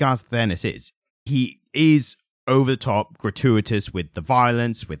thing with Garth Ennis is, he is over the top, gratuitous with the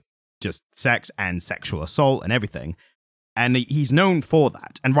violence, with just sex and sexual assault and everything. And he's known for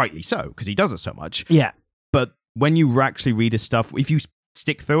that, and rightly so, because he does it so much. Yeah. But when you actually read his stuff, if you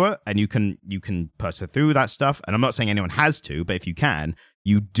stick through it and you can persevere through that stuff, and I'm not saying anyone has to, but if you can,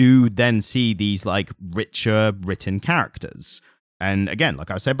 you do then see these like richer written characters. And again,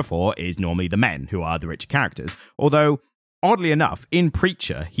 like I said before, is normally the men who are the richer characters. Although, oddly enough, in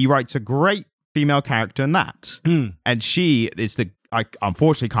Preacher, he writes a great female character in that. And she is I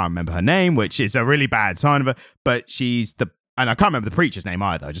unfortunately can't remember her name, which is a really bad sign of her, but she's and I can't remember the Preacher's name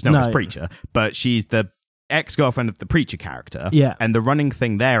either, I just know it's Preacher, but she's the ex-girlfriend of the Preacher character. Yeah. And the running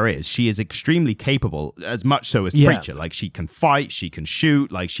thing there is she is extremely capable, as much so as the Preacher. Like, she can fight, she can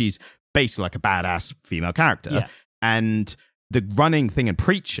shoot, like, she's basically like a badass female character. Yeah. And the running thing in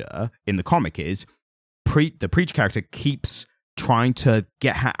Preacher, in the comic, is the Preacher character keeps trying to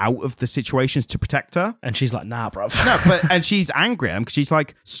get her out of the situations to protect her. And she's like, nah, bro. And she's angry at him because she's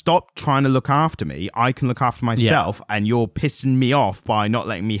like, stop trying to look after me. I can look after myself, and you're pissing me off by not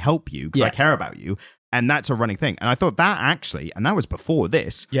letting me help you because I care about you. And that's a running thing. And I thought that actually, and that was before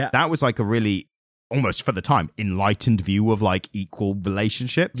this, that was like a really, almost for the time, enlightened view of like equal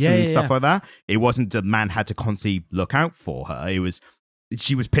relationships and stuff like that. It wasn't the man had to constantly look out for her. It was,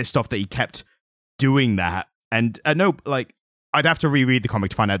 she was pissed off that he kept doing that. And no, like, I'd have to reread the comic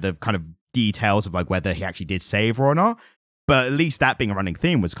to find out the kind of details of like whether he actually did save her or not. But at least that being a running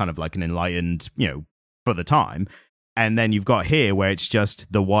theme was kind of like an enlightened, for the time. And then you've got here where it's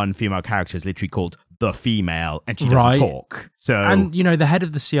just the one female character is literally called the female, and she doesn't talk. So, and the head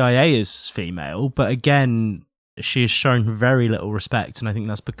of the CIA is female, but again, she has shown very little respect, and I think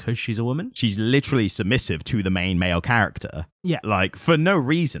that's because she's a woman. She's literally submissive to the main male character. Yeah. Like, for no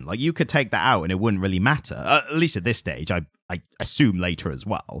reason. Like, you could take that out and it wouldn't really matter. At least at this stage. I assume later as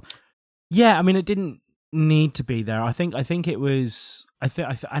well. Yeah, I mean, it didn't need to be there. I think it was...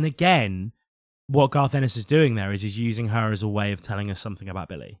 and again, what Garth Ennis is doing there is he's using her as a way of telling us something about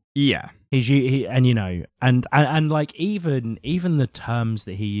Billy. Yeah. And like even the terms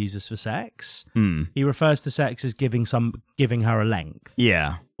that he uses for sex, he refers to sex as giving her a length.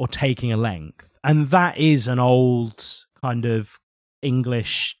 Yeah. Or taking a length. And that is an old kind of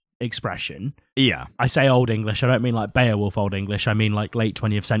English expression. Yeah. I say old English, I don't mean like Beowulf old English, I mean like late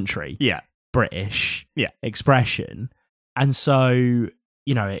 20th century. Yeah. British expression. And so,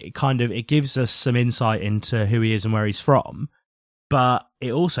 it gives us some insight into who he is and where he's from. But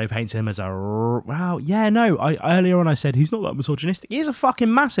it also paints him as earlier on I said he's not that misogynistic. He is a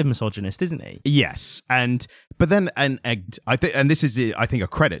fucking massive misogynist, isn't he? Yes. But then I think, and this is, I think, a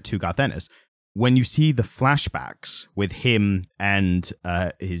credit to Garth Ennis, when you see the flashbacks with him and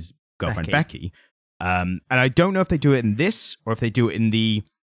his girlfriend Becky, and I don't know if they do it in this or if they do it in the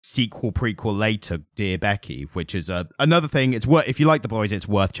prequel later, Dear Becky, which is another thing. It's if you like The Boys, it's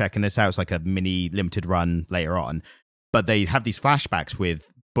worth checking this out. It's like a mini limited run later on. But they have these flashbacks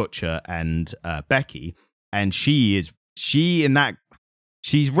with Butcher and Becky, and she's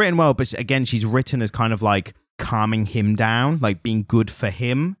written well, but again, she's written as kind of like calming him down, like being good for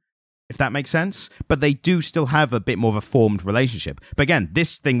him. if that makes sense. But they do still have a bit more of a formed relationship. But again,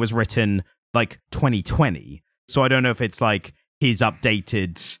 this thing was written like 2020, so I don't know if it's like his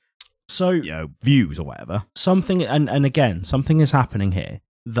updated views or whatever. Something, and again, something is happening here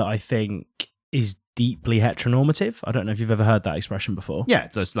that I think is deeply heteronormative. I don't know if you've ever heard that expression before. Yeah,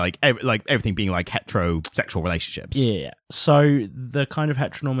 just like everything being like heterosexual relationships. Yeah. So the kind of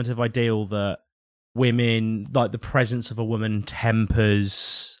heteronormative ideal that women, like the presence of a woman,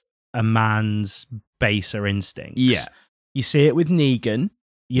 tempers a man's baser instincts. Yeah. You see it with Negan.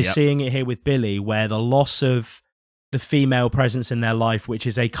 You're seeing it here with Billy, where the loss of the female presence in their life, which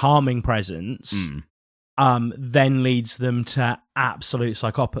is a calming presence, then leads them to absolute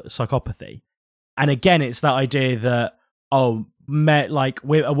psychopathy. And again, it's that idea that, a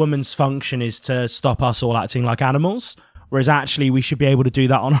woman's function is to stop us all acting like animals, whereas actually we should be able to do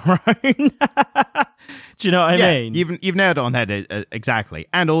that on our own. Do you know what I mean? You've nailed it on the head, exactly.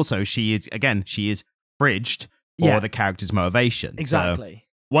 And also, she is bridged for the character's motivation. Exactly. So,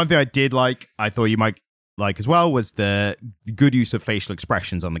 one thing I did like, I thought you might like as well, was the good use of facial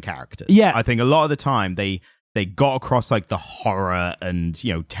expressions on the characters. Yeah. I think a lot of the time they got across like the horror and,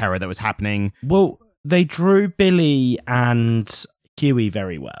 terror that was happening. Well, they drew Billy and Huey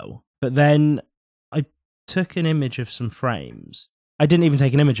very well, but then I took an image of some frames. I didn't even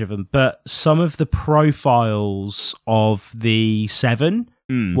take an image of them, but some of the profiles of the seven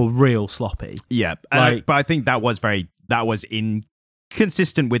were real sloppy. Yeah, but I think that was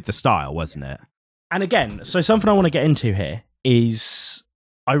inconsistent with the style, wasn't it? And again, so something I want to get into here is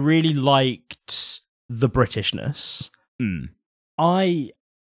I really liked the Britishness. I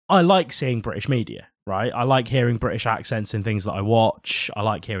like seeing British media, right? I like hearing British accents in things that I watch. I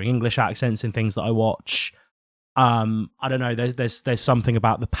like hearing English accents in things that I watch. I don't know. There's something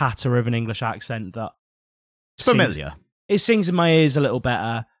about the patter of an English accent that it's familiar. It sings in my ears a little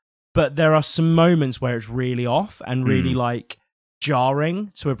better, but there are some moments where it's really off and really like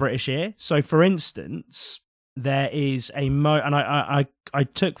jarring to a British ear. So, for instance, there is a and I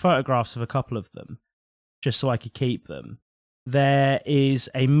took photographs of a couple of them just so I could keep them. There is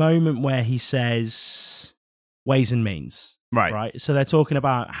a moment where he says ways and means. Right. So they're talking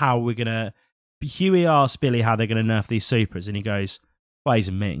about how we're going to... Huey asks Billy how they're going to nerf these supers, and he goes, ways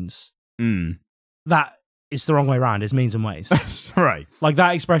and means. That is the wrong way around. It's means and ways. Right. Like,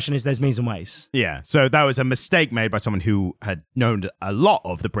 that expression is there's means and ways. Yeah. So that was a mistake made by someone who had known a lot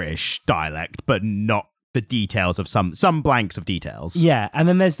of the British dialect, but not the details of some blanks of details. Yeah. And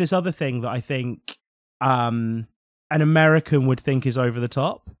then there's this other thing that I think an American would think is over the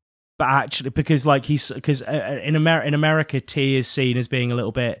top. But actually, because in America, tea is seen as being a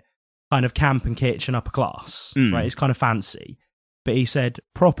little bit kind of camp and kitsch and upper class, right? It's kind of fancy. But he said,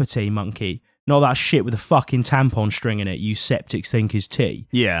 proper tea, monkey. Not that shit with a fucking tampon string in it you septics think is tea.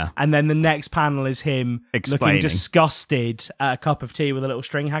 Yeah. And then the next panel is him looking disgusted at a cup of tea with a little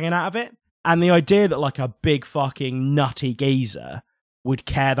string hanging out of it. And the idea that like a big fucking nutty geezer would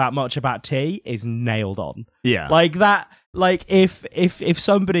care that much about tea is nailed on. Yeah. Like that, like if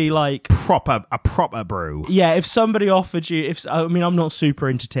somebody like... a proper brew. Yeah, if somebody offered you... I'm not super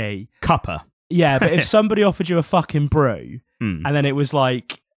into tea. Cuppa. Yeah, but if somebody offered you a fucking brew, and then it was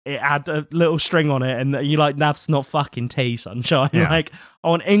like... It had a little string on it, and you're like, that's not fucking tea, sunshine. Yeah. Like, I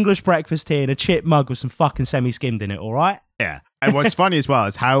want English breakfast tea in a chip mug with some fucking semi-skimmed in it, all right? Yeah. And what's funny as well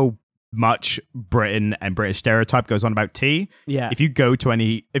is how much Britain and British stereotype goes on about tea. Yeah. If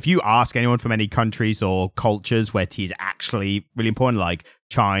you ask anyone from any countries or cultures where tea is actually really important, like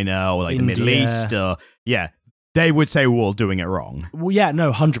China or like India. The Middle East, they would say we're all doing it wrong. Well, yeah,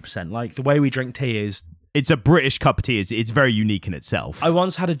 no, 100%. Like, the way we drink tea is... It's a British cup of tea. It's very unique in itself. I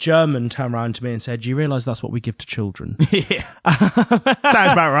once had a German turn around to me and said, do you realise that's what we give to children? Yeah.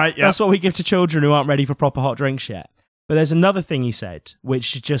 Sounds about right, yeah. That's what we give to children who aren't ready for proper hot drinks yet. But there's another thing he said,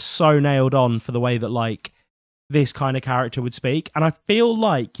 which is just so nailed on for the way that, like, this kind of character would speak. And I feel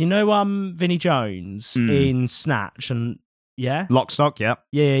like, Vinnie Jones in Snatch and, yeah? Lock, Stock, yeah.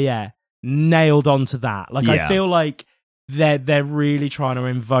 Yeah. Nailed onto that. Like, yeah. I feel like they're really trying to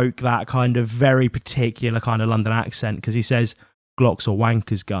invoke that kind of very particular kind of London accent, because he says, Glock's a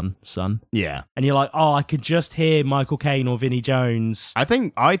wanker's gun, son. Yeah. And you're like, oh, I could just hear Michael Caine or Vinnie Jones. I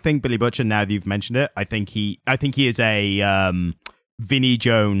think Billy Butcher, now that you've mentioned it, I think he is a Vinnie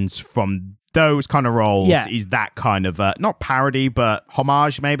Jones from those kind of roles. Yeah. He's that kind of, not parody, but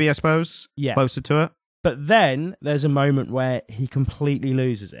homage, maybe, I suppose. Yeah. Closer to it. But then there's a moment where he completely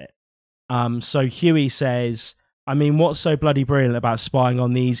loses it. So Huey says, I mean, what's so bloody brilliant about spying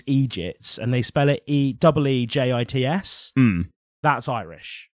on these Egypts? And they spell it EEJITS. That's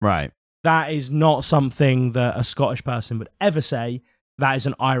Irish. Right. That is not something that a Scottish person would ever say. that is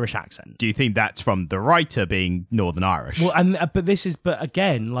an Irish accent. Do you think that's from the writer being Northern Irish? Well, but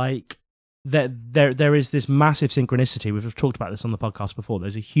again, like there is this massive synchronicity. We've talked about this on the podcast before.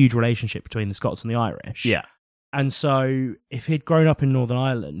 There's a huge relationship between the Scots and the Irish. Yeah. And so if he'd grown up in Northern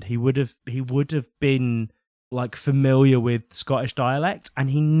Ireland, he would have been like familiar with Scottish dialect, and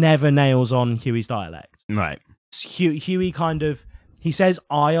he never nails on Huey's dialect. Right. Huey he says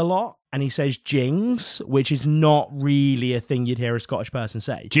I a lot, and he says jings, which is not really a thing you'd hear a Scottish person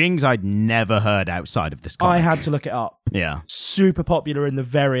say. Jings I'd never heard outside of this comic. I had to look it up. Yeah. Super popular in the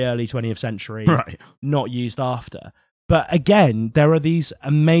very early 20th century. Right. Not used after. But again, there are these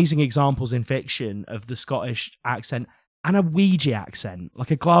amazing examples in fiction of the Scottish accent, and a Ouija accent,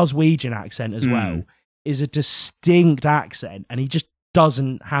 like a Glaswegian accent as well, is a distinct accent, and he just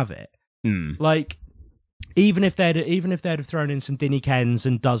doesn't have it. Like, even if they'd have thrown in some Dinny Kens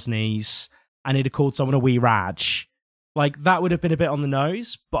and Dusneys, and he'd have called someone a wee Raj, like that would have been a bit on the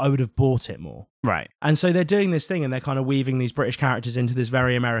nose, but I would have bought it more. Right. And so they're doing this thing, and they're kind of weaving these British characters into this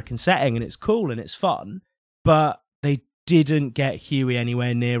very American setting, and it's cool and it's fun, but they didn't get Huey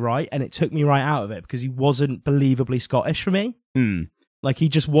anywhere near right, and it took me right out of it because he wasn't believably Scottish for me. Like, he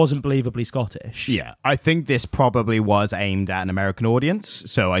just wasn't believably Scottish. Yeah, I think this probably was aimed at an American audience,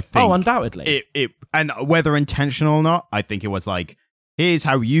 so I think... Oh, undoubtedly. And whether intentional or not, I think it was like, here's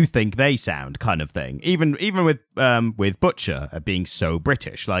how you think they sound kind of thing. Even with Butcher being so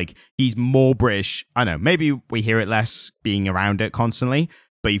British, like, he's more British. I know, maybe we hear it less being around it constantly,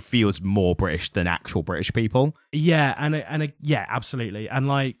 but he feels more British than actual British people. Yeah, and yeah, absolutely. And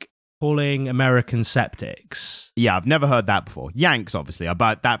like, calling American septics. Yeah, I've never heard that before. Yanks, obviously,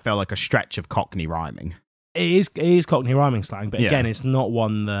 but that felt like a stretch of Cockney rhyming. It is Cockney rhyming slang, but again, it's not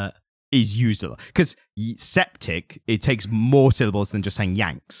one that is used a lot. Because septic, it takes more syllables than just saying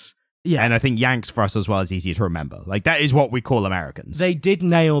Yanks. Yeah. And I think Yanks for us as well is easier to remember. Like, that is what we call Americans. They did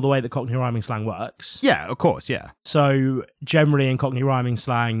nail the way that Cockney rhyming slang works. Yeah, of course, yeah. So, generally in Cockney rhyming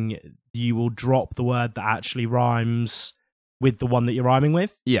slang, you will drop the word that actually rhymes with the one that you're rhyming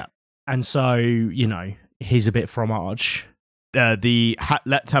with. Yeah. And so, you know, here's a bit fromage.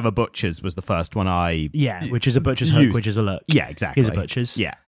 Let's have a butcher's was the first one which is a butcher's hook, which is a look. Yeah, exactly. Here's a butcher's.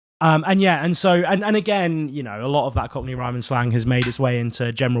 Yeah. And again, you know, a lot of that Cockney rhyming slang has made its way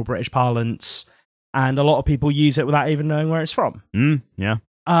into general British parlance, and a lot of people use it without even knowing where it's from. Yeah.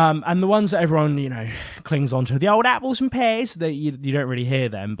 And the ones that everyone, you know, clings onto, the old apples and pears, that you don't really hear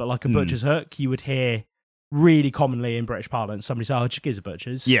them, but like a butcher's hook, you would hear really commonly in British parlance. Somebody say, "Oh, here's a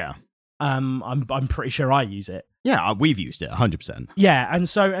butcher's." Yeah. I'm pretty sure I use it. Yeah, we've used it 100%. Yeah, and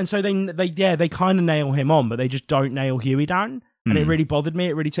so they kind of nail him on, but they just don't nail Huey down. And it really bothered me.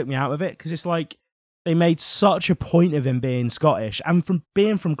 It really took me out of it because it's like they made such a point of him being Scottish and from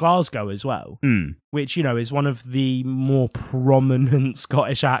being from Glasgow as well, which, you know, is one of the more prominent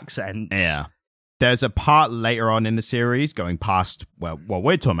Scottish accents. Yeah. There's a part later on in the series going past what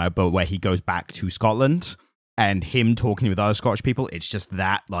we're talking about, but where he goes back to Scotland and him talking with other Scottish people. It's just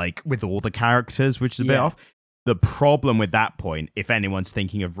that, like, with all the characters, which is a bit off. The problem with that point, if anyone's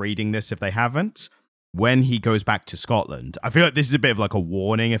thinking of reading this, if they haven't, when he goes back to Scotland, I feel like this is a bit of like a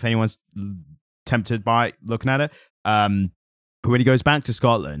warning if anyone's tempted by looking at it. When he goes back to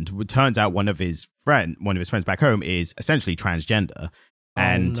Scotland, it turns out one of his friends back home is essentially transgender.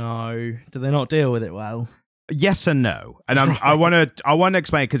 And no, do they not deal with it well? Yes and no. And I want to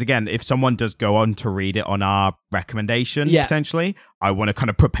explain, because again, if someone does go on to read it on our recommendation, potentially, I want to kind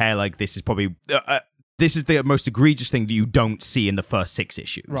of prepare like this is probably this is the most egregious thing that you don't see in the first 6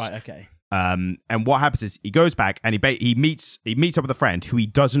 issues. Right. Okay. And what happens is he goes back and he meets up with a friend who he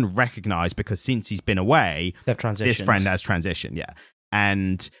doesn't recognize because since he's been away, they've transitioned. This friend has transitioned, yeah.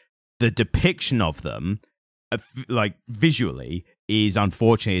 And the depiction of them, like visually, is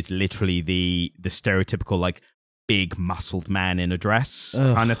unfortunately it's literally the stereotypical like big muscled man in a dress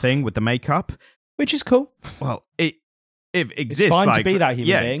kind of thing with the makeup, which is cool. Well, it exists. It's fine like, to be that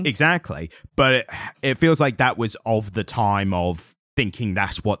human being. Exactly. But it feels like that was of the time of thinking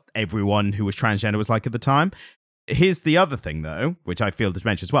that's what everyone who was transgender was like at the time. Here's the other thing, though, which I feel is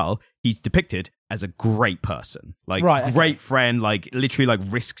mentioned as well. He's depicted as a great person, like great friend, like literally like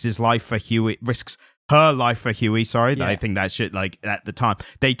risks her life for Huey. Sorry, I think that shit. Like at the time,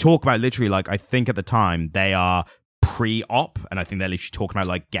 they talk about literally like I think at the time they are pre-op, and I think they're literally talking about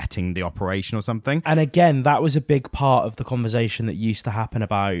like getting the operation or something. And again, that was a big part of the conversation that used to happen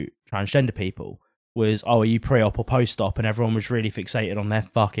about transgender people. Was, oh, are you pre-op or post-op? And everyone was really fixated on their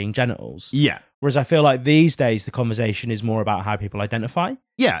fucking genitals. Yeah. Whereas I feel like these days the conversation is more about how people identify.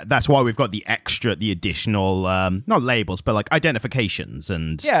 Yeah, that's why we've got the additional, not labels, but like identifications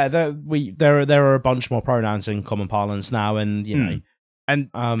and... Yeah, there are a bunch more pronouns in common parlance now, and, you know,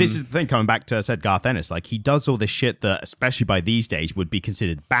 And this is the thing, coming back to, I said, Garth Ennis, like, he does all this shit that, especially by these days, would be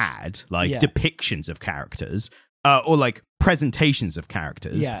considered bad, like depictions of characters, or like presentations of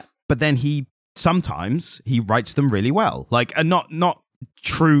characters. Yeah. But then sometimes he writes them really well, like, and not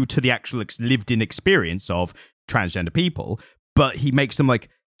true to the actual lived-in experience of transgender people, but he makes them like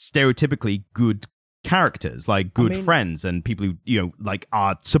stereotypically good characters, like good friends and people who, you know, like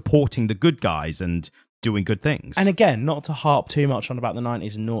are supporting the good guys and doing good things. And again, not to harp too much on about the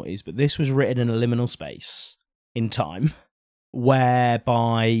 90s and noughties, but this was written in a liminal space in time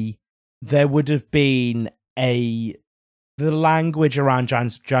whereby there would have been the language around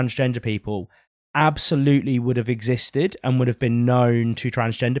transgender people absolutely would have existed and would have been known to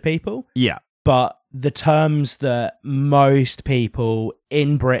transgender people. Yeah. But the terms that most people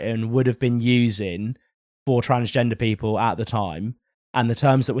in Britain would have been using for transgender people at the time, and the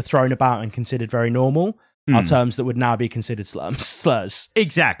terms that were thrown about and considered very normal, are terms that would now be considered slurs.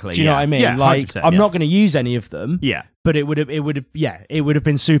 Exactly. Do you know what I mean? Yeah, like, I'm not going to use any of them. Yeah. But it would have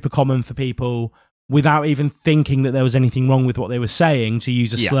been super common for people, without even thinking that there was anything wrong with what they were saying, to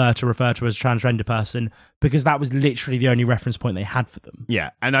use a slur to refer to as a transgender person, because that was literally the only reference point they had for them.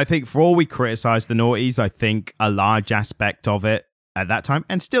 Yeah, and I think for all we criticise the noughties, I think a large aspect of it at that time,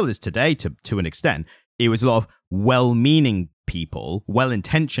 and still is today to an extent, it was a lot of well-meaning people,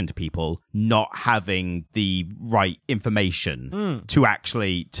 well-intentioned people, not having the right information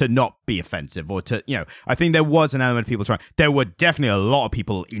to not be offensive, or to, you know, I think there was an element of people trying. There were definitely a lot of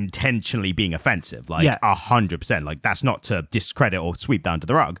people intentionally being offensive, like 100%. Like, that's not to discredit or sweep down to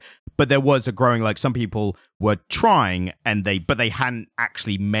the rug, but there was a growing, like, some people were trying but they hadn't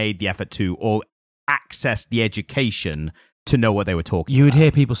actually made the effort to, or access the education to know what they were talking about. You would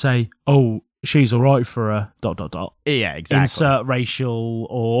hear people say, "Oh, she's all right for a ... Yeah, exactly. Insert racial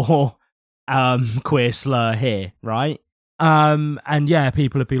or queer slur here, right? And yeah,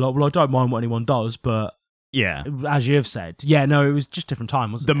 people would be like, "Well, I don't mind what anyone does," but yeah, as you have said, yeah, no, it was just different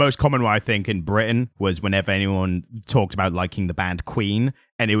time, wasn't it? The most common one, I think, in Britain was whenever anyone talked about liking the band Queen,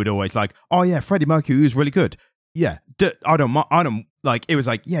 and it would always like, "Oh yeah, Freddie Mercury was really good." Yeah, I don't like. It was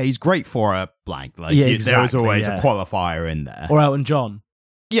like, yeah, he's great for a blank. Like, yeah, exactly, there was always a qualifier in there. Or Elton John.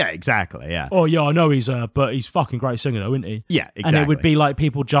 Yeah, exactly. Yeah. Oh yeah, I know but he's fucking great singer though, isn't he? Yeah, exactly. And it would be like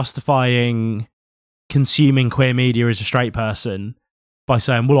people justifying consuming queer media as a straight person by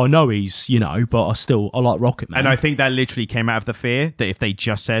saying, "Well, I know he's, you know, but I like Rocket Man." And I think that literally came out of the fear that if they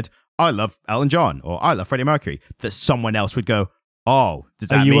just said, "I love Elton John" or "I love Freddie Mercury," that someone else would go, "Oh, does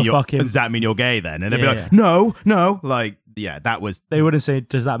that mean you're gay then?" And they'd be like, "No." Like, yeah, that was. They wouldn't say,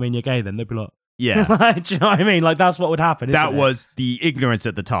 "Does that mean you're gay then?" They'd be like, yeah. Do you know what I mean? Like, that's what would happen. That was the ignorance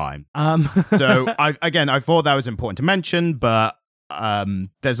at the time. So I thought that was important to mention, but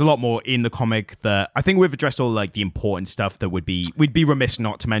there's a lot more in the comic that I think we've addressed all like the important stuff that we'd be remiss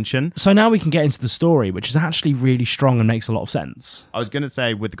not to mention. So now we can get into the story, which is actually really strong and makes a lot of sense. I was going to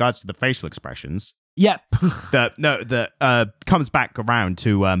say, with regards to the facial expressions. Yep. that comes back around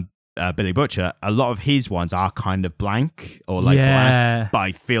to Billy Butcher. A lot of his ones are kind of blank or like blank, but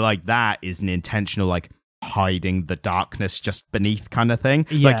I feel like that is an intentional, like, hiding the darkness just beneath kind of thing.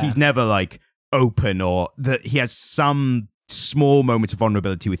 Like, he's never like open, or that he has some small moments of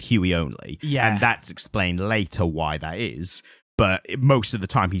vulnerability with Huey only, and that's explained later why that is. But most of the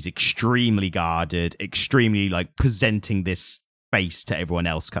time, he's extremely guarded, extremely like presenting this face to everyone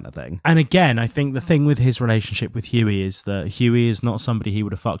else kind of thing. And again, I think the thing with his relationship with Huey is that Huey is not somebody he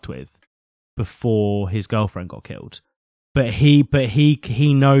would have fucked with before his girlfriend got killed. But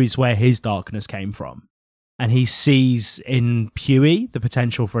he knows where his darkness came from, and he sees in Huey the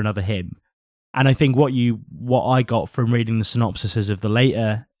potential for another him. And I think what I got from reading the synopsises of the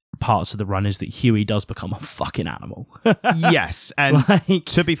later parts of the run is that Huey does become a fucking animal. Yes, and like,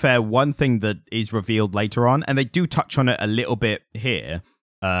 to be fair, one thing that is revealed later on, and they do touch on it a little bit here,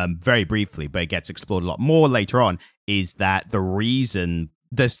 very briefly, but it gets explored a lot more later on, is that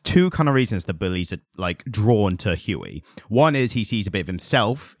there's two kind of reasons that Billy's like drawn to Huey. One is he sees a bit of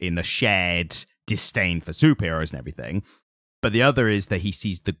himself in the shared disdain for superheroes and everything, but the other is that he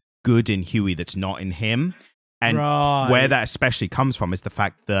sees the good in Huey that's not in him. And where that especially comes from is the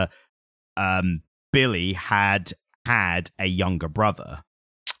fact that Billy had a younger brother.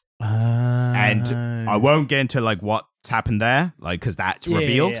 And I won't get into like what's happened there, like, because that's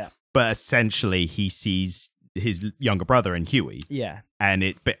revealed. Yeah. But essentially, he sees his younger brother in Huey. Yeah, and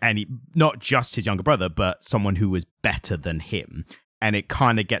he, not just his younger brother, but someone who was better than him. And it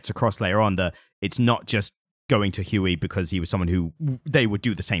kind of gets across later on that it's not just going to Huey because he was someone who they would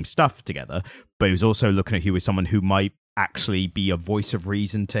do the same stuff together, but he was also looking at Huey as someone who might actually be a voice of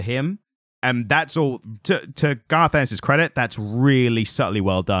reason to him. And that's all, to Garth Ennis's credit, that's really subtly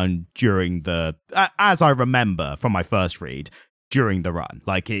well done during the, as I remember from my first read, during the run.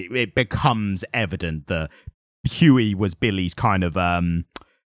 Like, it becomes evident that Huey was Billy's kind of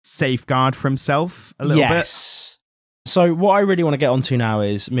safeguard for himself a little bit. So what I really want to get onto now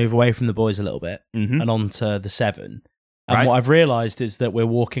is move away from the boys a little bit and onto the Seven. And what I've realised is that we're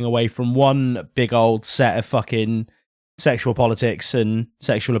walking away from one big old set of fucking sexual politics and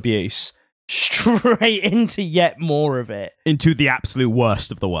sexual abuse straight into yet more of it. Into the absolute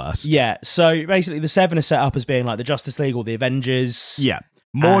worst of the worst. Yeah, so basically the Seven are set up as being like the Justice League or the Avengers. Yeah,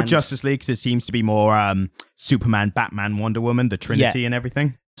 more Justice League, because it seems to be more Superman, Batman, Wonder Woman, the Trinity and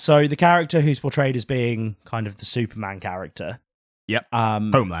everything. So the character who's portrayed as being kind of the Superman character. Yep,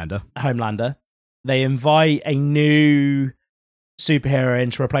 Homelander. They invite a new superhero in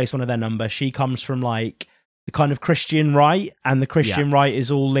to replace one of their number. She comes from like the kind of Christian right, and the Christian right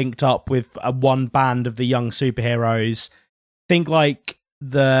is all linked up with one band of the young superheroes. Think like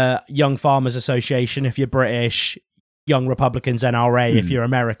the Young Farmers Association if you're British, Young Republicans NRA if you're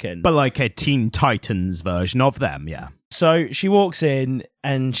American. But like a Teen Titans version of them, yeah. So she walks in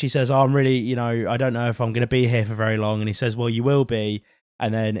and she says, I'm really, I don't know if I'm going to be here for very long. And he says, well, you will be.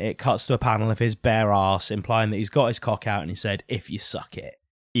 And then it cuts to a panel of his bare ass, implying that he's got his cock out, and he said, if you suck it.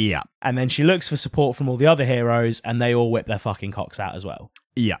 Yeah. And then she looks for support from all the other heroes, and they all whip their fucking cocks out as well.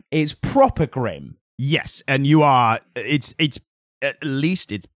 Yeah. It's proper grim. Yes, and it's at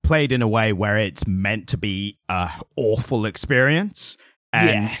least it's played in a way where it's meant to be a awful experience.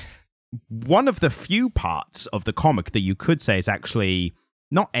 And one of the few parts of the comic that you could say is actually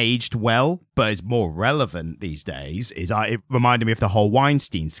not aged well, but is more relevant these days, is it reminded me of the whole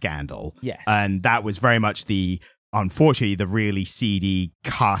Weinstein scandal. Yes. And that was very much unfortunately, the really seedy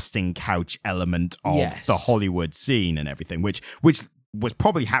casting couch element of the Hollywood scene and everything, which was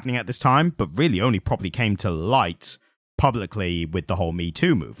probably happening at this time, but really only probably came to light publicly with the whole Me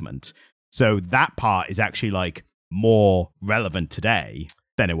Too movement. So that part is actually like more relevant today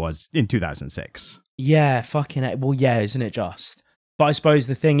than it was in 2006. Yeah, fucking it. Well, yeah, isn't it just? But I suppose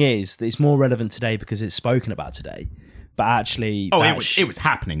the thing is that it's more relevant today because it's spoken about today. But actually... it was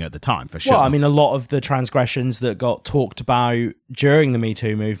happening at the time, for sure. Well, I mean, a lot of the transgressions that got talked about during the Me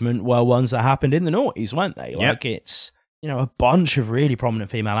Too movement were ones that happened in the noughties, weren't they? Like, it's, a bunch of really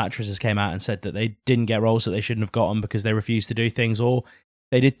prominent female actresses came out and said that they didn't get roles that they shouldn't have gotten because they refused to do things, or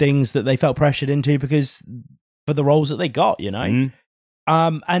they did things that they felt pressured into because for the roles that they got, And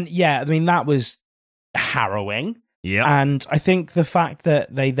yeah, I mean, that was harrowing. Yeah. And I think the fact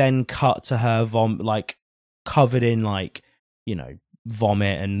that they then cut to her covered in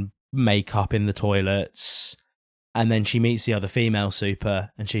vomit and makeup in the toilets, and then she meets the other female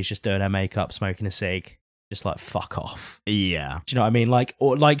super and she's just doing her makeup, smoking a cig, just like, fuck off. Yeah. Do you know what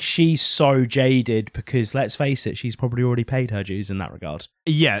I mean? She's so jaded because, let's face it, she's probably already paid her dues in that regard.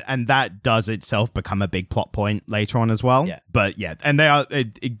 Yeah, and that does itself become a big plot point later on as well. Yeah. But yeah, and they are a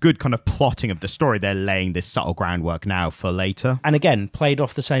good kind of plotting of the story. They're laying this subtle groundwork now for later. And again, played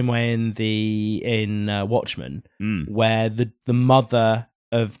off the same way in Watchmen, where the mother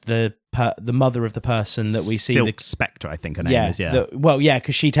of the mother of the person that we see, Silk Spectre, I think her name is. Yeah.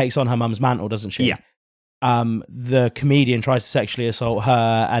 Because she takes on her mum's mantle, doesn't she? Yeah. The comedian tries to sexually assault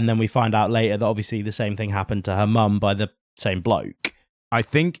her, and then we find out later that obviously the same thing happened to her mum by the same bloke. I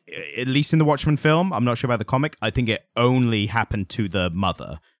think, at least in the Watchmen film, I'm not sure about the comic, I think it only happened to the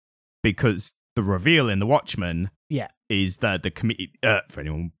mother, because the reveal in the Watchmen is that for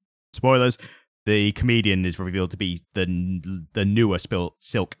anyone, spoilers, the comedian is revealed to be the newer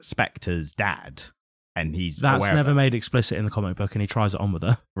Silk Spectre's dad. And that's never made explicit in the comic book, and he tries it on with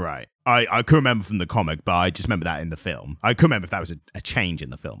her. Right. I could remember from the comic, but I just remember that in the film. I couldn't remember if that was a change in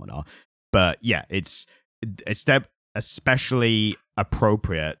the film or not. But yeah, it's a step especially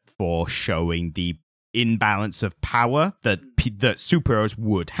appropriate for showing the imbalance of power that superheroes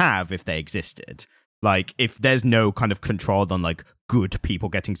would have if they existed. Like, if there's no kind of control on like good people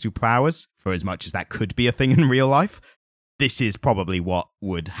getting superpowers, for as much as that could be a thing in real life, this is probably what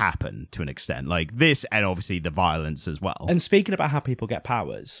would happen to an extent. Like this, and obviously the violence as well. And speaking about how people get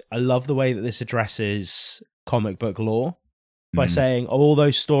powers, I love the way that this addresses comic book lore by saying all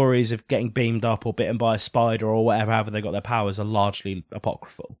those stories of getting beamed up or bitten by a spider or whatever, however they got their powers, are largely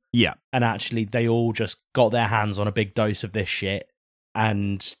apocryphal. Yeah. And actually, they all just got their hands on a big dose of this shit,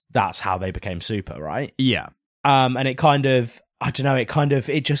 and that's how they became super, right? Yeah. And it kind of... I don't know,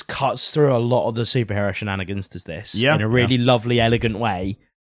 it just cuts through a lot of the superhero shenanigans, does this, in a really lovely, elegant way.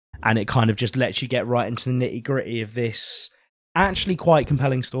 And it kind of just lets you get right into the nitty gritty of this actually quite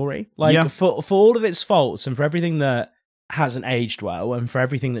compelling story. Like, for all of its faults and for everything that hasn't aged well, and for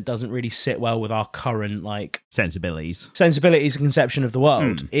everything that doesn't really sit well with our current like sensibilities and conception of the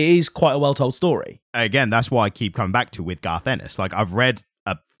world, it is quite a well-told story. Again, that's what I keep coming back to with Garth Ennis. Like, I've read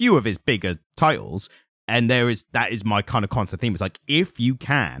a few of his bigger titles, and that is my kind of constant theme. It's like, if you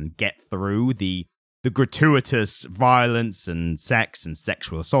can get through the gratuitous violence and sex and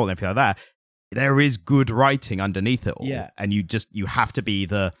sexual assault and everything like that, there is good writing underneath it all. Yeah. And you have to be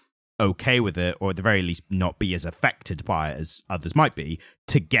either okay with it, or at the very least not be as affected by it as others might be,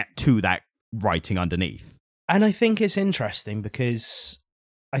 to get to that writing underneath. And I think it's interesting because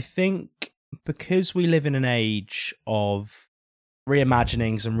we live in an age of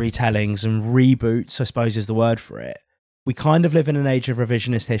reimaginings and retellings and reboots, I suppose is the word for it. We kind of live in an age of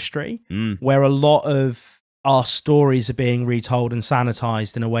revisionist history where a lot of our stories are being retold and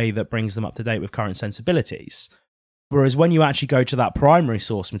sanitized in a way that brings them up to date with current sensibilities. Whereas when you actually go to that primary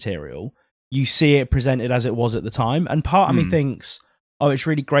source material, you see it presented as it was at the time. And part of me thinks, oh, it's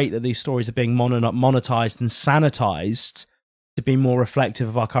really great that these stories are being monetized and sanitized to be more reflective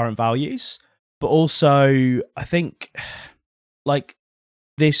of our current values. But also, I think, like,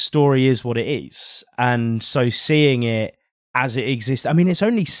 this story is what it is. And so seeing it as it exists, I mean, it's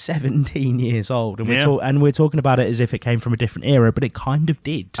only 17 years old, and we're talking about it as if it came from a different era, but it kind of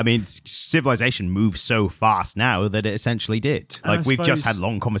did. I mean, civilization moves so fast now that it essentially did. Like, we've just had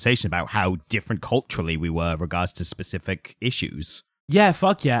long conversation about how different culturally we were in regards to specific issues. Yeah,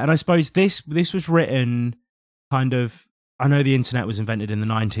 fuck yeah. And I suppose this was written kind of, I know the internet was invented in the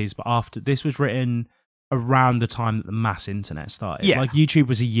 90s, but after this was written around the time that the mass internet started. Yeah. Like, YouTube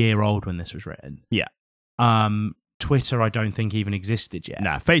was a year old when this was written. Yeah. Twitter, I don't think even existed yet.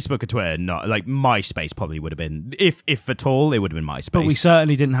 Nah, Facebook and Twitter, not. Like, MySpace probably would have been, if at all, it would have been MySpace. But we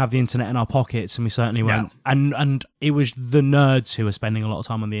certainly didn't have the internet in our pockets, and we certainly weren't. No. And it was the nerds who were spending a lot of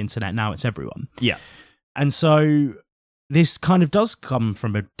time on the internet. Now it's everyone. Yeah. And so this kind of does come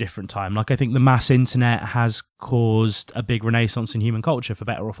from a different time. Like, I think the mass internet has caused a big renaissance in human culture, for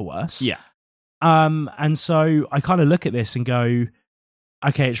better or for worse. Yeah. And so I kind of look at this and go,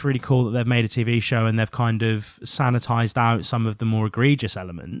 okay, it's really cool that they've made a TV show and they've kind of sanitized out some of the more egregious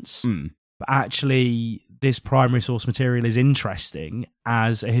elements. But actually, this primary source material is interesting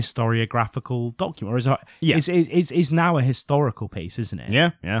as a historiographical document. Or it's now a historical piece, isn't it?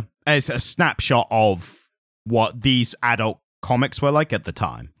 Yeah, yeah. It's a snapshot of what these adult comics were like at the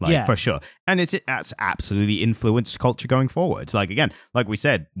time, for sure. And that's absolutely influenced culture going forward. Like, again, like we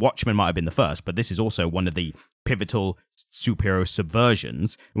said, Watchmen might have been the first, but this is also one of the pivotal superhero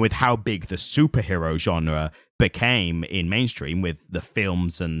subversions with how big the superhero genre became in mainstream with the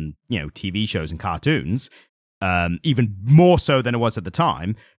films and, TV shows and cartoons. Even more so than it was at the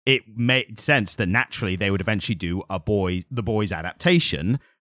time. It made sense that naturally they would eventually do the Boys adaptation.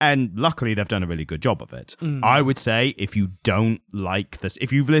 And luckily, they've done a really good job of it. I would say, if you don't like this,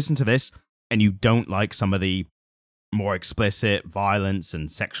 if you've listened to this and you don't like some of the more explicit violence and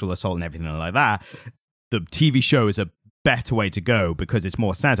sexual assault and everything like that, the TV show is a better way to go because it's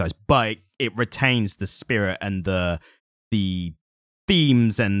more sanitized, but it retains the spirit and the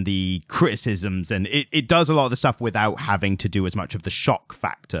themes and the criticisms, and it does a lot of the stuff without having to do as much of the shock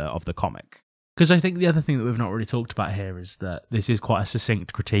factor of the comic. Because I think the other thing that we've not really talked about here is that this is quite a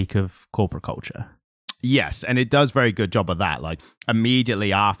succinct critique of corporate culture. Yes, and it does very good job of that. Like,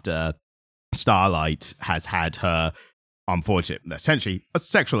 immediately after Starlight has had her essentially a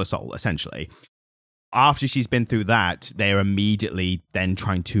sexual assault, essentially, after she's been through that, they're immediately then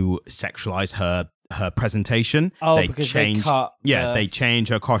trying to sexualize her presentation. Because they cut. They change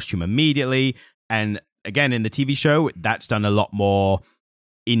her costume immediately. And again, in the TV show, that's done a lot more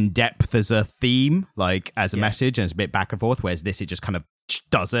in depth as a theme, like as a message, and it's a bit back and forth, whereas this, it just kind of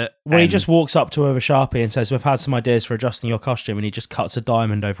does it. Well, he just walks up to her with a Sharpie and says, we've had some ideas for adjusting your costume, and he just cuts a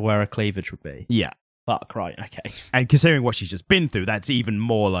diamond over where her cleavage would be. Yeah. Fuck, right, okay. And considering what she's just been through, that's even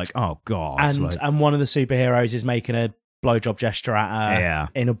more like, oh god. And one of the superheroes is making a blowjob gesture at her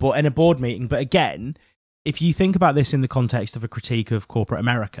in a board meeting. But again, if you think about this in the context of a critique of corporate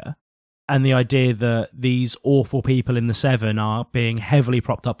America, and the idea that these awful people in the Seven are being heavily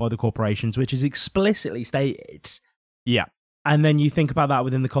propped up by the corporations, which is explicitly stated. Yeah. And then you think about that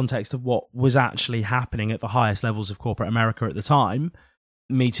within the context of what was actually happening at the highest levels of corporate America at the time,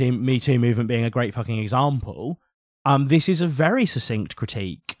 Me Too movement being a great fucking example. This is a very succinct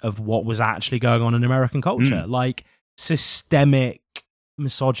critique of what was actually going on in American culture, like systemic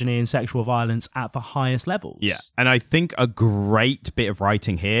misogyny and sexual violence at the highest levels. Yeah, and I think a great bit of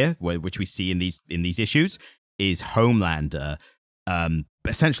writing here, which we see in these issues, is Homelander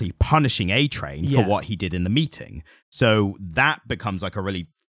essentially punishing A-Train for what he did in the meeting. So that becomes like a really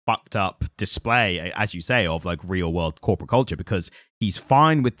fucked up display, as you say, of like real world corporate culture, because he's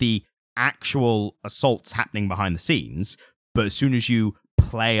fine with the actual assaults happening behind the scenes, but as soon as you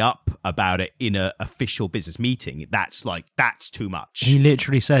play up about it in a official business meeting, that's too much. He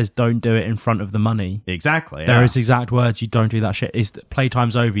literally says, don't do it in front of the money. Exactly. There is exact words, you don't do that shit. It's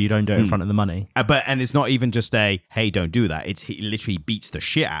playtime's over, you don't do it in front of the money. And it's not even just a, hey, don't do that. He literally beats the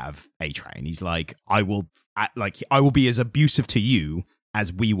shit out of A-Train. He's like, I will be as abusive to you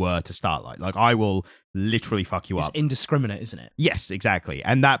as we were to Starlight. Like, I will literally fuck you up. It's indiscriminate, isn't it? Yes, exactly.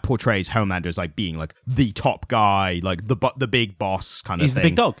 And that portrays Homelander as like being like the top guy, like the big boss kind of He's thing. the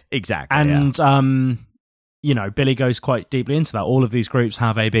big dog. Exactly. And, you know, Billy goes quite deeply into that. All of these groups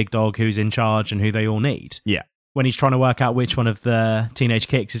have a big dog who's in charge and who they all need. Yeah. When he's trying to work out which one of the teenage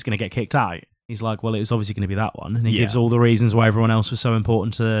kicks is going to get kicked out, he's like, well, it was obviously going to be that one. And he gives all the reasons why everyone else was so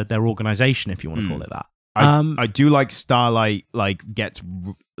important to their organization, if you want to call it that. I do like Starlight gets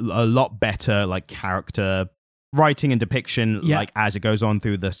a lot better character writing and depiction as it goes on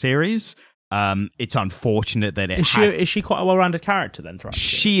through the series. It's unfortunate that is she quite a well-rounded character then throughout?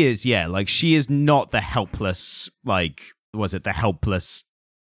 She is, yeah. She is not the helpless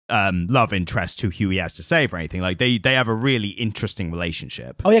love interest who Huey has to save or anything. Like they have a really interesting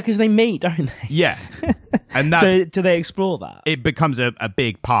relationship. Oh yeah, because they meet, don't they? Yeah. And that, so do they explore that? It becomes a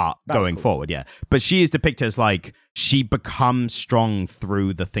big part going forward, yeah. But she is depicted as she becomes strong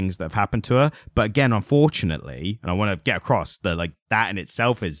through the things that have happened to her. But again, unfortunately, and I want to get across that that in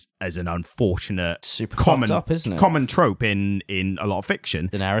itself is as an unfortunate super common up, isn't it? Common trope in a lot of fiction.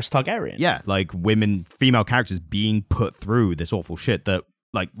 Daenerys Targaryen. Yeah, female characters being put through this awful shit that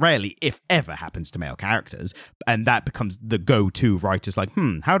rarely, if ever, happens to male characters, and that becomes the go-to writers.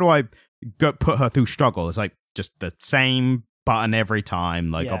 How do I put her through struggle? It's just the same button every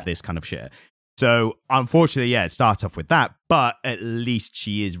time, of this kind of shit. So unfortunately, yeah, it starts off with that, but at least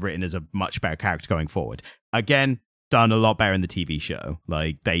she is written as a much better character going forward. Again, done a lot better in the TV show.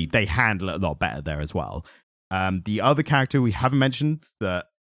 They handle it a lot better there as well. The other character we haven't mentioned that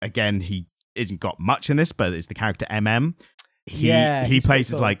again he isn't got much in this, but it's the character MM. He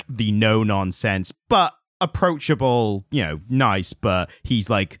plays as the no nonsense but approachable, nice, but he's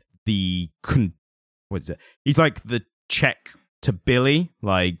he's the check to Billy.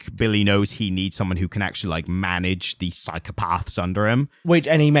 Billy knows he needs someone who can actually manage the psychopaths under him.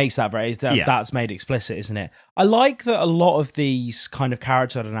 And he makes that that's made explicit, isn't it? I like that a lot of these kind of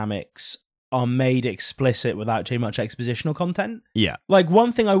character dynamics are made explicit without too much expositional content. Yeah.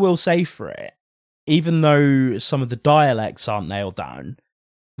 One thing I will say for it, even though some of the dialects aren't nailed down,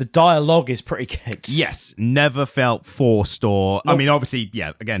 the dialogue is pretty good. Yes, never felt forced or... I mean, obviously,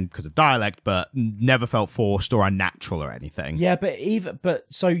 yeah, again, because of dialect, but never felt forced or unnatural or anything. Yeah,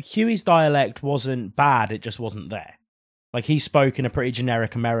 so Huey's dialect wasn't bad, it just wasn't there. He spoke in a pretty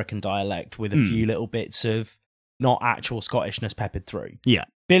generic American dialect with a few little bits of not actual Scottishness peppered through. Yeah.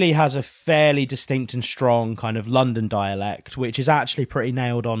 Billy has a fairly distinct and strong kind of London dialect, which is actually pretty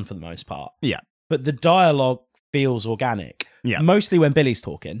nailed on for the most part. Yeah. But the dialogue feels organic. Yeah. Mostly when Billy's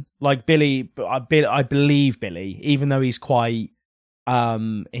talking. Billy, I believe Billy, even though he's quite,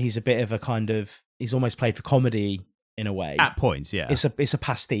 he's a bit of a kind of, he's almost played for comedy in a way. At points, yeah. It's a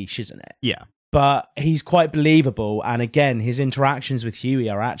pastiche, isn't it? Yeah. But he's quite believable, and again, his interactions with Huey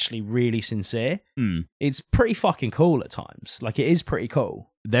are actually really sincere. It's pretty fucking cool at times. It is pretty cool.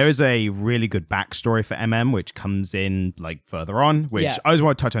 There is a really good backstory for MM, which comes in further on, which I just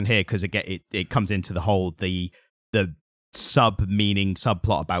want to touch on here because it comes into the whole the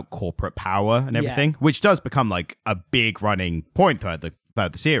subplot about corporate power and everything, which does become a big running point throughout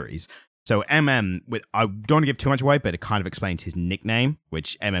the series. So MM, I don't want to give too much away, but it kind of explains his nickname,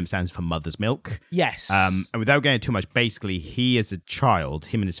 which MM stands for Mother's Milk. Yes. And without getting too much, basically, he as a child,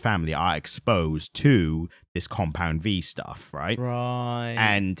 him and his family are exposed to this Compound V stuff, right? Right.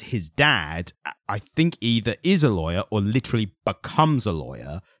 And his dad, I think, either is a lawyer or literally becomes a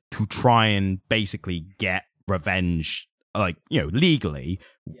lawyer to try and basically get revenge, legally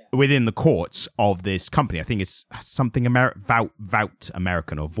within the courts of this company. I think it's something Vout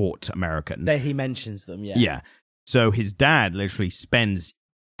American or Vought American. There he mentions them, yeah. Yeah. So his dad literally spends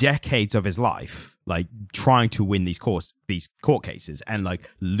decades of his life trying to win these court cases and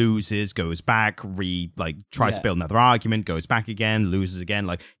loses, goes back, tries to build another argument, goes back again, loses again.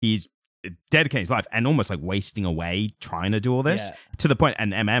 He's dedicating his life and almost wasting away trying to do all this to the point.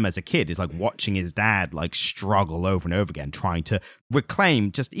 And MM as a kid is watching his dad struggle over and over again, trying to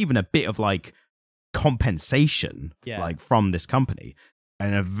reclaim just even a bit of compensation from this company.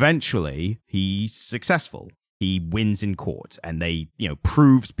 And eventually he's successful. He wins in court and they,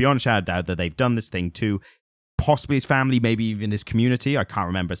 proves beyond a shadow of doubt that they've done this thing to possibly his family, maybe even his community. I can't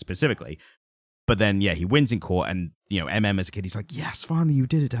remember specifically. But then, yeah, he wins in court, and, MM as a kid, he's like, yes, finally, you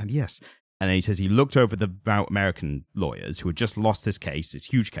did it, Dad, yes. And then he says he looked over the American lawyers who had just lost this case, this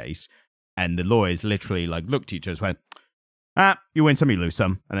huge case, and the lawyers literally, looked at each other and went, you win some, you lose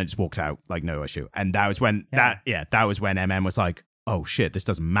some, and then just walked out, no issue. And that was when, that was when MM was like, oh shit, this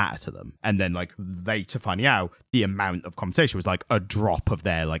doesn't matter to them. And then later finding out the amount of compensation was a drop of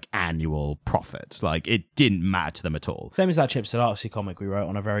their annual profit. It didn't matter to them at all. Same as that Chip Zdarsky comic we wrote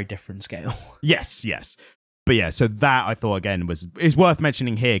on a very different scale. Yes. But yeah, so that I thought again is worth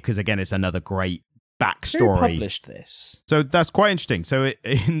mentioning here because again it's another great backstory. Who published this? So that's quite interesting. So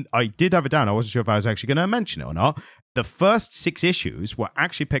I did have it down. I wasn't sure if I was actually going to mention it or not. The first 6 issues were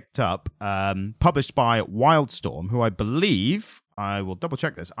actually picked up, published by Wildstorm, who I believe, I will double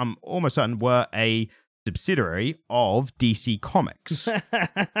check this, I'm almost certain were a subsidiary of DC Comics. So,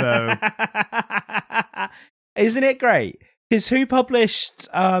 isn't it great? Because who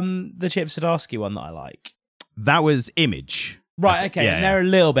published the Chip Zdarsky one that I like? That was Image. Right, okay, and they're a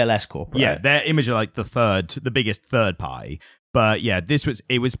little bit less corporate. Yeah, their Image are the biggest third party. But yeah,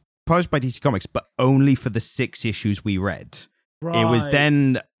 it was published by DC Comics, but only for the 6 issues we read. Right. It was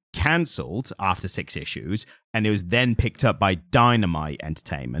then cancelled after 6 issues, and it was then picked up by Dynamite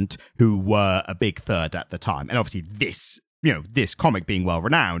Entertainment, who were a big third at the time. And obviously this comic being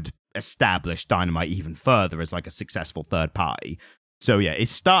well-renowned established Dynamite even further as a successful third party. So yeah, it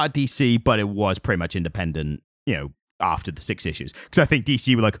started DC, but it was pretty much independent, after the 6 issues. Because I think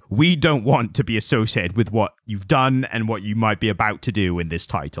DC were we don't want to be associated with what you've done and what you might be about to do in this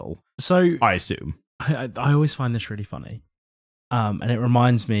title. So I assume. I always find this really funny. And it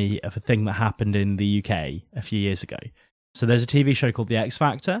reminds me of a thing that happened in the UK a few years ago. So there's a TV show called The X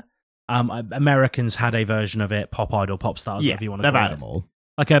Factor. Americans had a version of it, Pop Idol, Pop Stars, whatever you want to call it. They've had them all.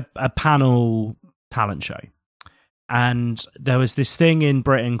 A panel talent show. And there was this thing in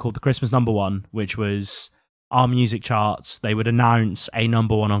Britain called the Christmas number 1, which was our music charts. They would announce a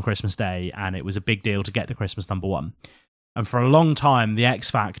number 1 on Christmas Day, and it was a big deal to get the Christmas number 1. And for a long time, the X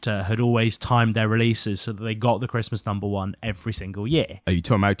Factor had always timed their releases so that they got the Christmas number 1 every single year. Are you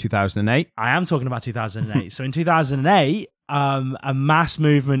talking about 2008? I am talking about 2008. So in 2008, a mass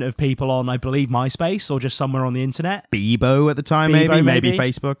movement of people on, I believe, MySpace or just somewhere on the internet. Bebo at the time, maybe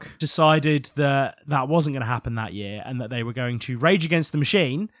Facebook. Decided that wasn't going to happen that year and that they were going to Rage Against the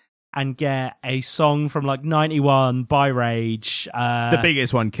Machine and get a song from 91 by Rage. The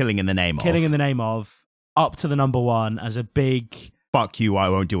biggest one, Killing in the Name of, up to the number 1 as a big... Fuck you, I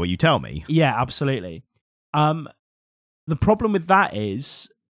won't do what you tell me. Yeah, absolutely. The problem with that is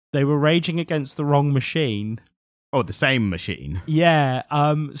they were raging against the wrong machine. Oh, the same machine. Yeah,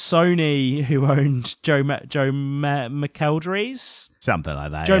 Sony, who owned Joe McElderry's? Something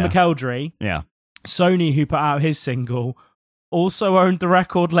like that, Joe McElderry. Yeah. Sony, who put out his single, also owned the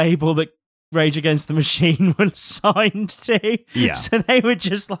record label that Rage Against the Machine was signed to. Yeah. So they were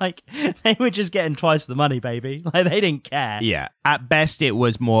just getting twice the money, baby. They didn't care. Yeah. At best, it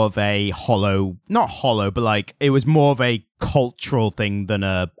was more of a not hollow, but it was more of a cultural thing than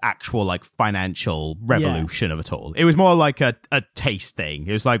a actual financial revolution of it all. It was more like a taste thing.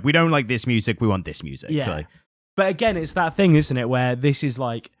 It was we don't like this music, we want this music. Yeah. But again, it's that thing, isn't it, where this is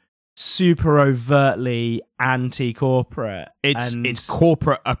super overtly anti-corporate. It's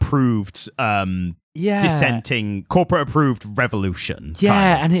corporate approved dissenting corporate approved revolution.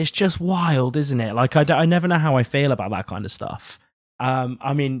 Yeah, and it's just wild, isn't it? I never know how I feel about that kind of stuff.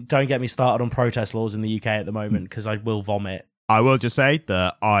 I mean, don't get me started on protest laws in the UK at the moment because I will vomit. I will just say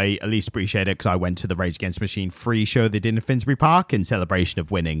that I at least appreciate it because I went to the Rage Against the Machine free show they did in Finsbury Park in celebration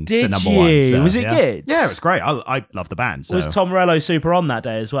of winning the number 1. So, was it good? Yeah, it was great. I love the band. So. Was Tom Morello super on that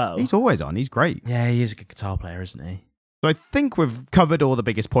day as well? He's always on. He's great. Yeah, he is a good guitar player, isn't he? So I think we've covered all the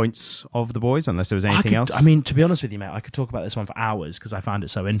biggest points of the boys, unless there was anything else. I mean, to be honest with you, mate, I could talk about this one for hours because I found it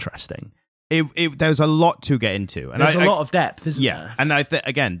so interesting. There's a lot to get into. And there's a lot of depth, isn't there? Yeah, and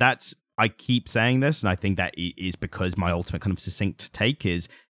again, I keep saying this, and I think that is because my ultimate kind of succinct take is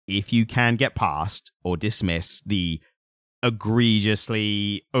if you can get past or dismiss the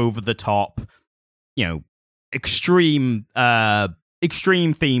egregiously over-the-top, extreme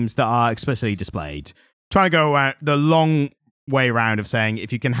themes that are explicitly displayed, trying to go the long way around of saying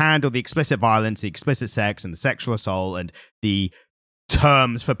if you can handle the explicit violence, the explicit sex, and the sexual assault, and the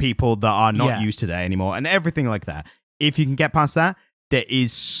terms for people that are not used today anymore, and everything like that, if you can get past that, there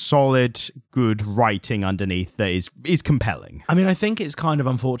is solid, good writing underneath that is compelling. I mean, I think it's kind of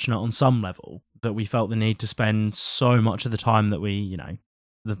unfortunate on some level that we felt the need to spend so much of the time that we,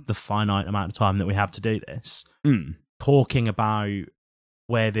 the finite amount of time that we have to do this, talking about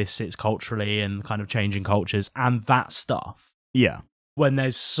where this sits culturally and kind of changing cultures and that stuff. Yeah. When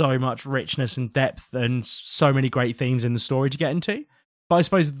there's so much richness and depth and so many great themes in the story to get into. But I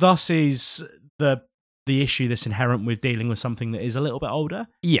suppose thus is the issue that's inherent with dealing with something that is a little bit older.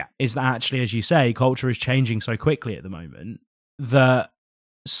 Yeah. Is that actually, as you say, culture is changing so quickly at the moment that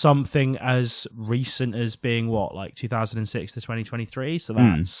something as recent as being like 2006 to 2023, so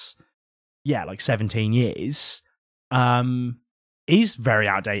that's like 17 years, is very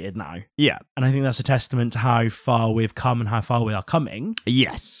outdated now. Yeah. And I think that's a testament to how far we've come and how far we are coming.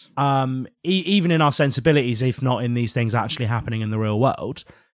 Yes. Even in our sensibilities, if not in these things actually happening in the real world.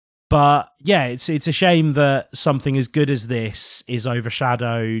 But yeah, it's a shame that something as good as this is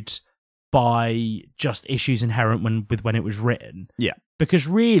overshadowed by just issues inherent when it was written. Yeah. Because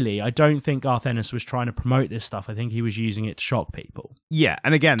really, I don't think Garth Ennis was trying to promote this stuff. I think he was using it to shock people. Yeah,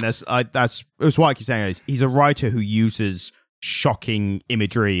 and again, that's what I keep saying is he's a writer who uses shocking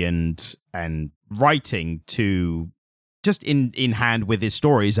imagery and writing to just in hand with his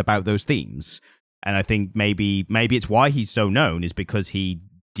stories about those themes. And I think maybe it's why he's so known is because he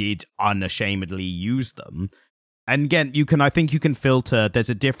did unashamedly use them. And again, I think you can filter. There's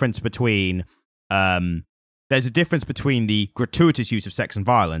a difference between the gratuitous use of sex and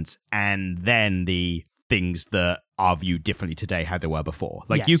violence and then the things that are viewed differently today how they were before.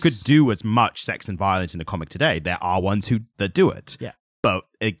 Like, you could do as much sex and violence in a comic today. There are ones that do it. Yeah. But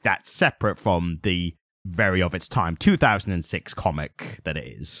that's separate from the very of its time 2006 comic that it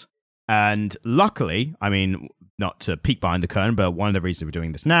is. And luckily, I mean, not to peek behind the curtain, but one of the reasons we're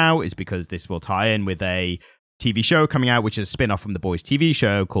doing this now is because this will tie in with a TV show coming out, which is a spin-off from The Boys TV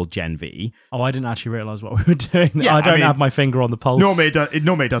show called Gen V. Oh, I didn't actually realise what we were doing. Yeah, I don't have my finger on the pulse. Normally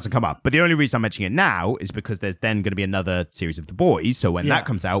it doesn't come up. But the only reason I'm mentioning it now is because there's then going to be another series of The Boys. So when that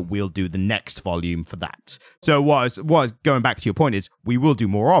comes out, we'll do the next volume for that. So what I was going back to your point is we will do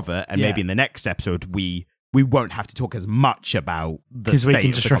more of it. And maybe in the next episode, we won't have to talk as much about the state. Because we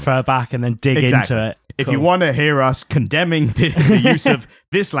can just refer back and then dig into it. If you want to hear us condemning the use of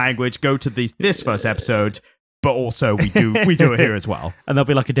this language, go to this first episode. But also we do it here as well. And there'll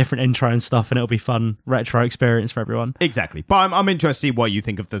be like a different intro and stuff, and it'll be fun retro experience for everyone. Exactly. But I'm interested to see what you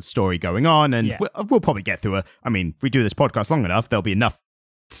think of the story going on, and we'll probably get through we do this podcast long enough, there'll be enough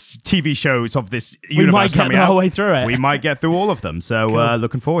TV shows of this universe coming out. We might get the whole way through it. We might get through all of them, so cool.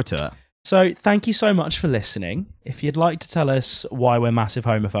 Looking forward to it. So thank you so much for listening. If you'd like to tell us why we're massive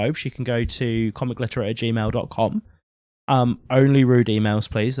homophobes, you can go to comicliterate@gmail.com. Only rude emails,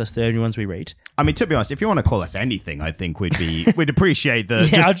 please. That's the only ones we read. I mean, to be honest, if you want to call us anything, I think we'd appreciate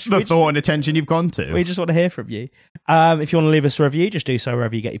the thought and attention you've gone to. We just want to hear from you. If you want to leave us a review, just do so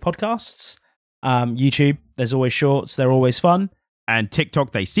wherever you get your podcasts. YouTube, there's always shorts. They're always fun. And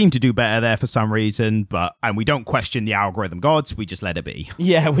TikTok, they seem to do better there for some reason, and we don't question the algorithm gods. We just let it be.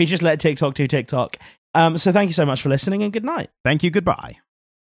 Yeah, we just let TikTok do TikTok. So thank you so much for listening, and good night. Thank you. Goodbye.